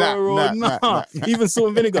flavour even salt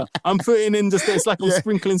and vinegar. I'm putting in just, it's like I'm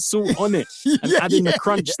sprinkling salt on it and adding the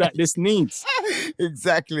crunch that this needs.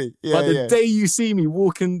 Exactly. But the day you see me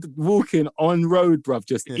walking on road, bruv,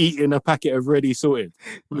 just eating a packet of ready sorted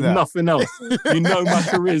with nothing else, you know my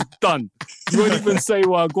career's done. You won't even say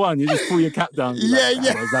Wagwan, you just pull your cap down.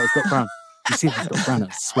 That's got brown. You see that's got brown? I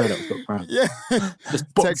swear that's got brown. Yeah.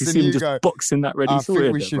 Just boxing that ready sorted. I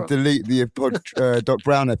think we should delete the Doc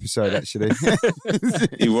Brown episode, actually.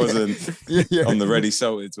 He wasn't on the ready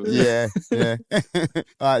salted. Yeah.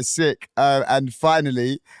 All right, sick. And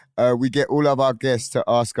finally, we get all of our guests to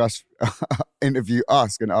ask us 3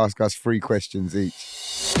 questions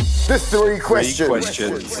each. The 3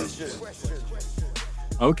 questions.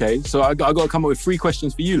 Okay, so I got to come up with 3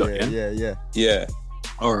 questions for you, lot, Yeah.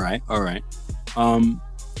 All right.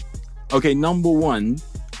 Okay, number 1,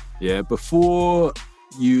 before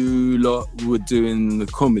you lot were doing the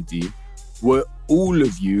comedy, were all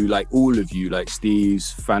of you, like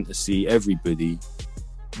Steve's, Fantasy, everybody,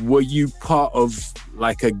 were you part of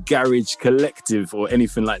like a garage collective or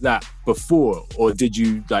anything like that before, or did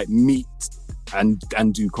you like meet and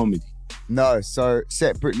do comedy? No, so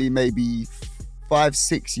separately, maybe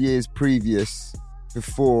 5-6 years previous,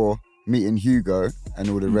 before meeting Hugo and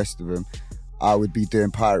all the rest of them, I would be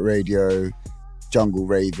doing pirate radio, jungle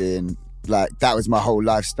raving. Like, that was my whole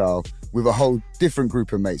lifestyle with a whole different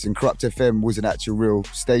group of mates. And Corrupt FM was an actual real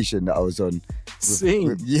station that I was on.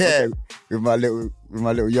 With my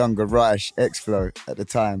little younger Raish X-Flow at the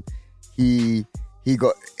time.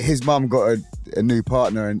 His mum got a new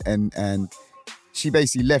partner and she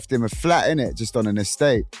basically left him a flat in it, just on an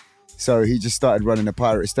estate. So he just started running a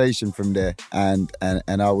pirate station from there, and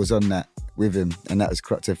I was on that with him, and that was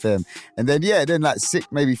Corrupt FM. And then like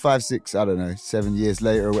 7 years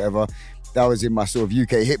later or whatever, that was in my sort of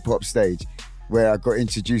UK hip hop stage, where I got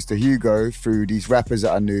introduced to Hugo through these rappers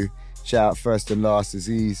that I knew. Shout out First and Last,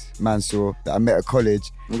 Aziz, Mansour, that I met at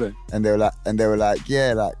college. Okay. And they were like,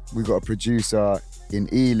 yeah, like, we got a producer in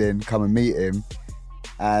Ealing, come and meet him.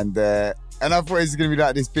 And I thought it was going to be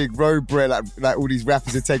like this big road boy, like all these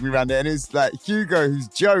rappers would take me around there. And it's like Hugo, who's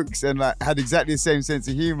jokes and like had exactly the same sense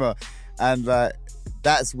of humour. And like,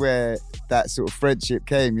 that's where that sort of friendship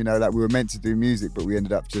came, you know, like we were meant to do music, but we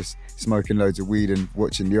ended up just smoking loads of weed and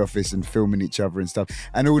watching The Office and filming each other and stuff.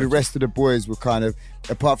 And all the rest of the boys were kind of,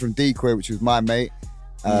 apart from Decoy, which was my mate,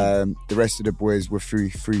 the rest of the boys were through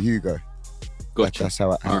Hugo. Gotcha. That's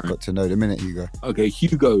how I got to know them, innit, Hugo? Okay,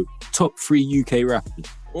 Hugo, top 3 UK rappers.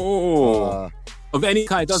 Of any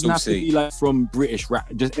kind. It doesn't have to be like from British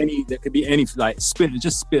rap. Just any, there could be any, like just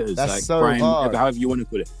spitters. That's like so Brian, hard. however you want to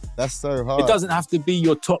put it. That's so hard. It doesn't have to be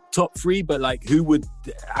your top 3, but like who would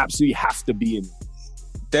absolutely have to be in?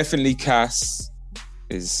 Definitely Cass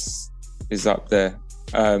is up there.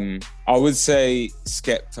 I would say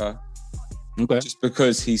Skepta. Okay. Just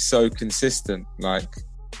because he's so consistent. Like,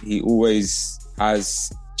 he always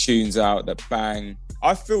has tunes out that bang.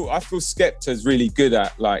 I feel Skepta's really good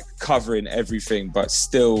at like covering everything, but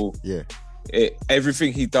still,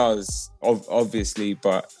 everything he does, obviously,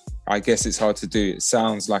 but I guess it's hard to do. It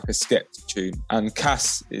sounds like a Skepta tune, and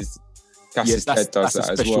Cass's Ted does that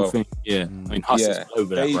as well. Thing. Yeah, I mean, Huss is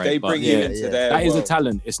over that, right? They bring you into their That is world. a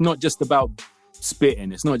talent. It's not just about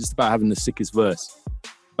spitting. It's not just about having the sickest verse.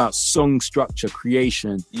 About song structure,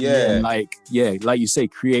 creation. And like you say,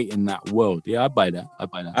 creating that world. Yeah, I buy that.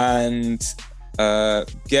 And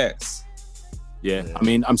Gets. Yeah, I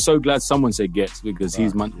mean, I'm so glad someone said Gets, because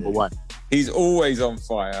he's my number one. He's always on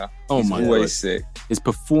fire. He's my always God. sick. His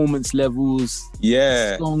performance levels.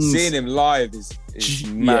 Songs. Seeing him live is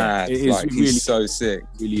mad. It is like, really, he's so sick.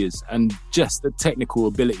 Really is. And just the technical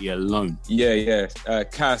ability alone.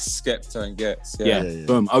 Cass, Skepta and Gets.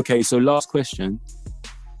 Boom. Okay, so last question.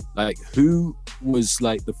 Like, who was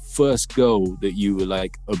like the first girl that you were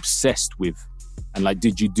like obsessed with, and like,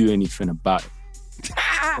 did you do anything about it?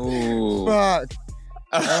 Fuck. Do you know what?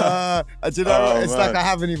 It's like I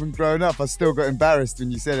haven't even grown up. I still got embarrassed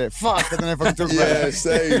when you said it. Fuck, I don't know if I can talk about it.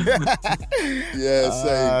 Same. Same.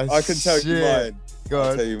 I can tell you mine.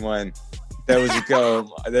 I'll tell you mine. There's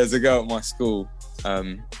a girl at my school,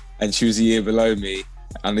 and she was a year below me,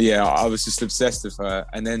 and I was just obsessed with her.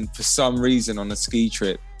 And then for some reason on a ski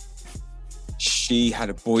trip, she had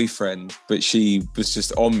a boyfriend, but she was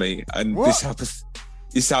just on me. And this how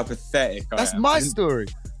pathetic I am. That's my story.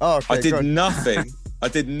 Oh, okay. I did nothing.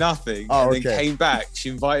 And then came back. She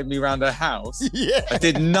invited me around her house. I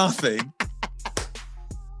did nothing.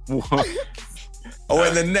 What? I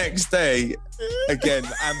went the next day. Again,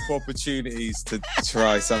 ample opportunities to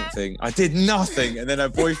try something. I did nothing. And then her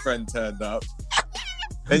boyfriend turned up.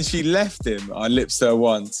 Then she left him. I lipped her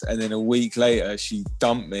once. And then a week later, she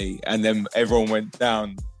dumped me. And then everyone went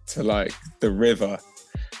down to like the river.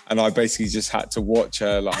 And I basically just had to watch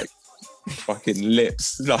her like fucking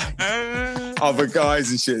lips, like other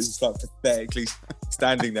guys and shit, just like pathetically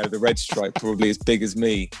standing there with a red stripe, probably as big as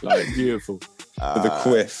me, like beautiful, with a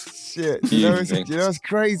quiff. Shit, you know what's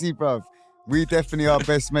crazy, bruv? We definitely are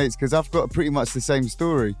best mates, because I've got pretty much the same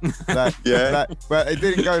story. But it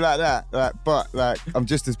didn't go like that. But I'm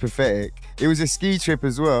just as pathetic. It was a ski trip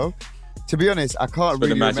as well. To be honest, I can't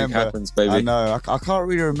really remember. The magic happens, baby. I know. I can't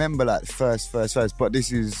really remember like first. But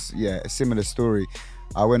this is a similar story.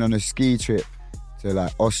 I went on a ski trip to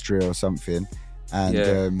like Austria or something,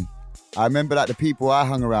 and I remember like the people I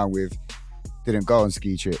hung around with didn't go on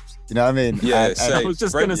ski trips. You know what I mean? Yeah. And I was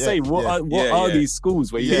just gonna say, what are these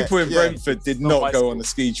schools where people in Brentford did not go on the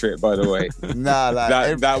ski trip? By the way, nah,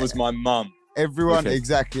 like that was my mum. Everyone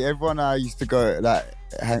I used to go, like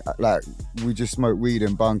we just smoke weed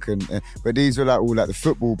and bunk but these were like all like the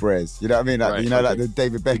football bres, you know what I mean, like like the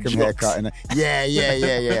David Beckham haircut and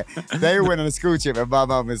yeah. They went on a school trip and my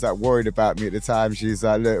mum was like worried about me at the time. She's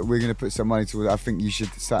like, look, we're gonna put some money towards it. I think you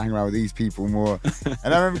should start hanging around with these people more.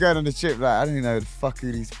 And I remember going on the trip like, I don't even know who the fuck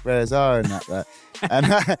who these bres are and that.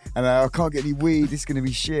 And I can't get any weed, this is gonna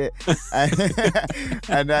be shit.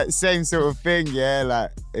 And that same sort of thing, yeah,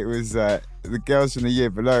 like it was the girls from the year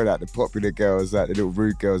below, like the popular girls, like the little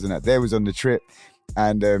rude girls and that, they was on the trip.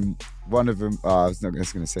 And one of them, I was not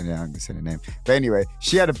just going to say I'm going to say the name. But anyway,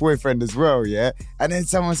 she had a boyfriend as well, yeah? And then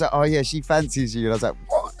someone was like, oh yeah, she fancies you. And I was like,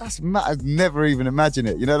 what? That's mad. I'd never even imagine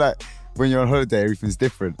it. You know, like when you're on holiday, everything's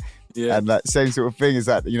different. Yeah. And like same sort of thing is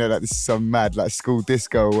like, you know, like this is some mad like school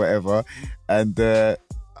disco or whatever. And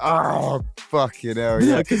oh, fucking hell,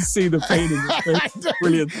 yeah. I can see the pain in your face.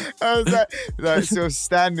 Brilliant. I was like sort of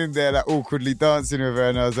standing there, like awkwardly dancing with her,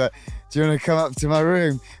 and I was like, do you want to come up to my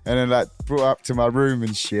room? And then like brought up to my room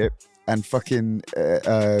and shit, and fucking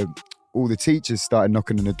all the teachers started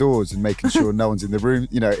knocking on the doors and making sure no one's in the room,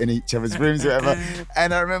 you know, in each other's rooms or whatever.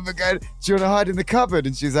 And I remember going, do you want to hide in the cupboard?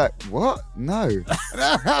 And she's like, what? No. And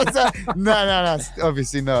I was like, no,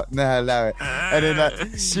 obviously not. No, allow it. And then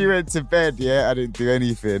like, she went to bed, yeah, I didn't do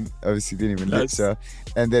anything. Obviously didn't even lecture.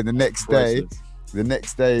 And then the next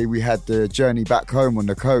day we had the journey back home on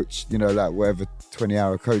the coach, you know, like whatever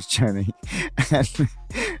 20-hour coach journey.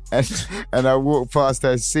 And I walked past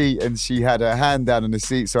her seat and she had her hand down on the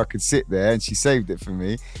seat so I could sit there, and she saved it for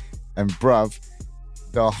me. And bruv,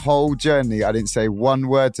 the whole journey I didn't say one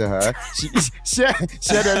word to her. She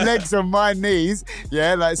had her legs on my knees,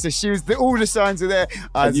 yeah, like, so she was, all the signs are there.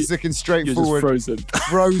 I was just looking straight forward.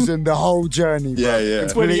 Frozen the whole journey, bro. Yeah.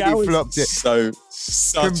 Completely flopped it.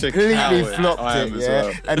 Such completely a coward. flopped it, yeah.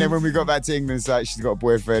 Well. And then when we got back to England, it's like, she's got a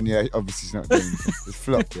boyfriend, yeah, obviously she's not doing it. Just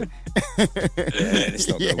flopped it. It's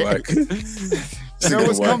not going to work. You know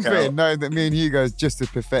what's comforting? Knowing that me and Hugo is just as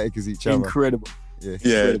pathetic as each other. Incredible.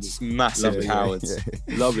 Yeah, just massive cowards.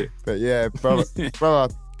 Yeah. Love it. But yeah, brother,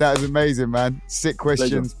 that was amazing, man. Sick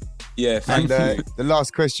questions. Pleasure. Yeah, thank you. The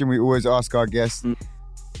last question we always ask our guests,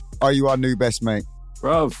 are you our new best mate?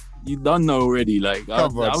 Bruv, you done know already. Like,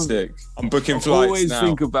 sick. I'm booking flights now. I always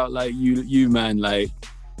think about like you, man. Like,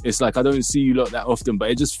 it's like I don't see you lot that often,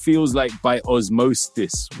 but it just feels like by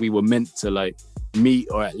osmosis we were meant to like meet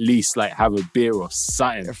or at least like have a beer or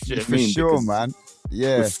something. Yeah, for sure, man.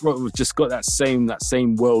 Yeah, we've just got that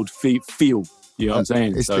same world feel. You know what I'm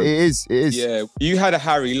saying? It is. Yeah, you had a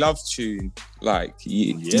Harry Love tune like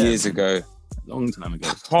years ago. Long time ago.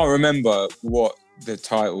 I can't remember what the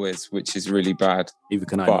title is, which is really bad. Either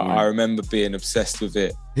can I. But I remember being obsessed with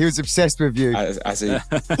it. He was obsessed with you. As a,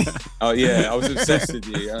 oh yeah, I was obsessed with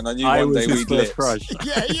you, and I knew one day we'd lips. Crush.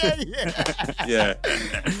 Yeah.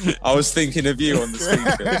 I was thinking of you on the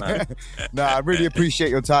speaker, man. No, I really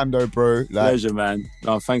appreciate your time, though, bro. Like, pleasure, man.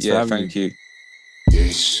 No, thanks for having me. Thank you.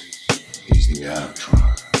 This is the outro.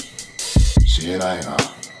 See you later,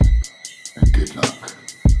 and good luck.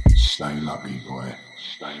 Stay lucky, boy.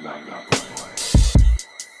 Stay lucky, boy.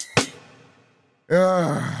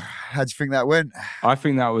 How'd you think that went? I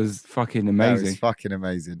think that was fucking amazing. That was fucking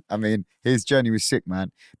amazing. I mean, his journey was sick,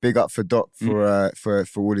 man. Big up for Doc for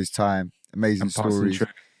all his time. Amazing stories.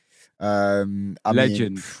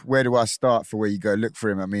 Legend. Mean, where do I start for where you go look for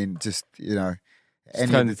him? I mean, just, you know,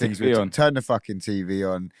 any of the things turn the fucking TV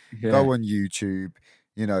on, go on YouTube,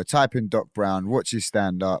 you know, type in Doc Brown, watch his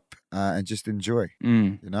stand up, and just enjoy.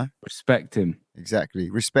 You know? Respect him. Exactly.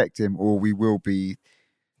 Respect him, or we will be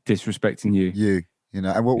disrespecting you. You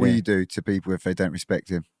know, and what will you do to people if they don't respect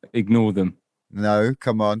him? Ignore them. No,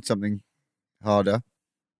 come on, something harder.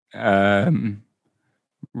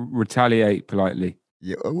 Retaliate politely.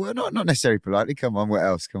 Yeah, well, not necessarily politely. Come on, what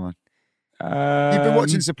else? Come on. You've been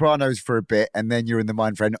watching Sopranos for a bit, and then you're in the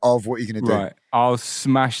mind frame of what you're going to do. Right, I'll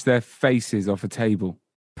smash their faces off a table.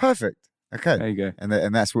 Perfect. Okay, there you go.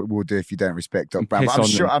 And that's what we'll do if you don't respect Doc Brown.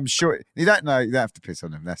 I'm sure you don't know. You don't have to piss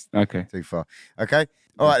on them. That's okay. Too far. Okay.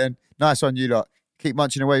 All right then. Nice on you lot. Keep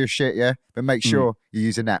munching away your shit, yeah? But make sure you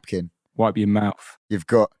use a napkin. Wipe your mouth. You've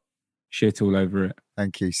got shit all over it.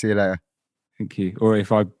 Thank you. See you later. Thank you. Or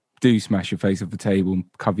if I do smash your face off the table and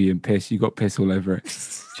cover you in piss, you got piss all over it.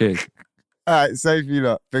 Cheers. All right, save you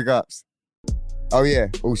lot. Big ups. Oh yeah.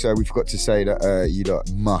 Also, we forgot to say that you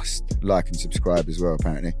lot must like and subscribe as well.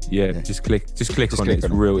 Apparently. Yeah. Just click on it. It's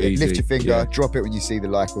real easy. Lift your finger, drop it when you see the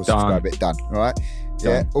like or subscribe. It done. All right.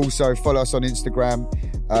 Yeah. Also, follow us on Instagram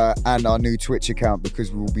and our new Twitch account,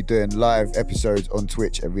 because we will be doing live episodes on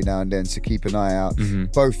Twitch every now and then. So keep an eye out.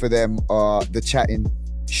 Both of them are the Chatting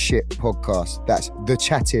Shit Podcast. That's the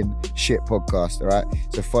Chatting Shit Podcast. All right.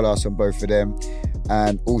 So follow us on both of them.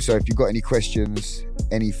 And also, if you've got any questions,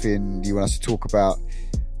 anything you want us to talk about,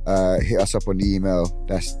 hit us up on the email.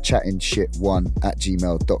 That's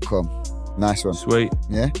chattingshit1@gmail.com. Nice one. Sweet.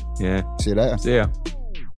 Yeah? Yeah. See you later. See ya.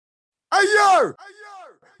 Hey, yo!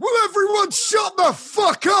 Will everyone shut the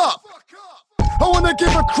fuck up? I want to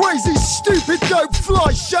give a crazy, stupid, dope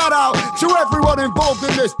fly shout out to everyone involved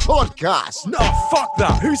in this podcast. Nah, fuck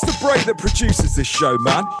that. Who's the brain that produces this show,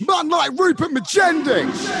 man? Man like Rupert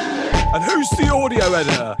Magending. And who's the audio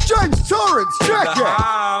editor? James Torrance, check it.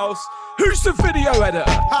 House. Who's the video editor?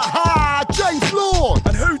 Ha James Lord.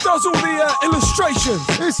 And who does all the illustrations?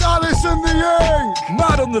 It's Alison the Ink.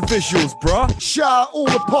 Mad on the visuals, bruh. Shout out all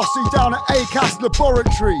the posse down at ACAS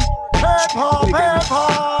Laboratory. Hip hop, hip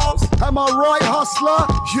hop. Am I right, hustler?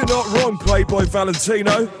 You're not wrong, Playboy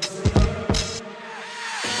Valentino.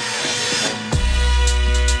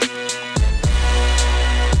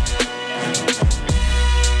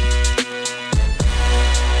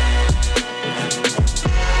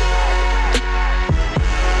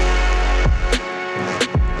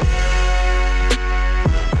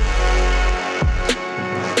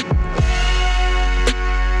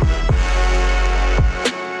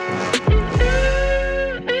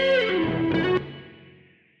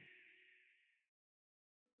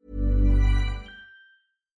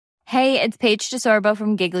 Hey, it's Paige DeSorbo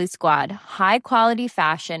from Giggly Squad. High quality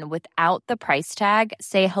fashion without the price tag.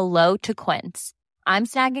 Say hello to Quince. I'm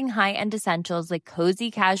snagging high-end essentials like cozy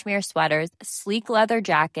cashmere sweaters, sleek leather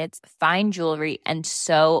jackets, fine jewelry, and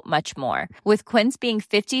so much more. With Quince being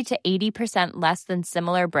 50 to 80% less than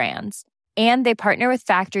similar brands. And they partner with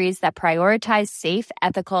factories that prioritize safe,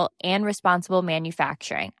 ethical, and responsible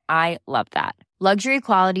manufacturing. I love that. Luxury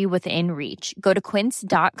quality within reach. Go to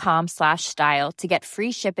quince.com/style to get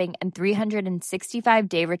free shipping and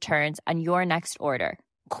 365-day returns on your next order.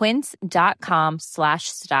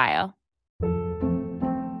 Quince.com/style.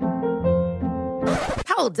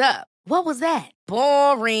 Hold up. What was that?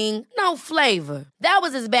 Boring. No flavor. That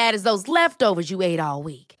was as bad as those leftovers you ate all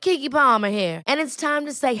week. Keke Palmer here. And it's time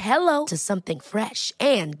to say hello to something fresh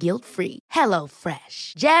and guilt-free. Hello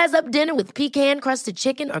Fresh. Jazz up dinner with pecan-crusted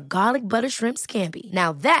chicken or garlic butter shrimp scampi.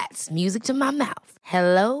 Now that's music to my mouth.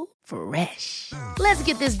 Hello Fresh. Let's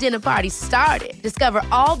get this dinner party started. Discover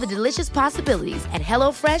all the delicious possibilities at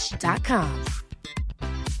HelloFresh.com.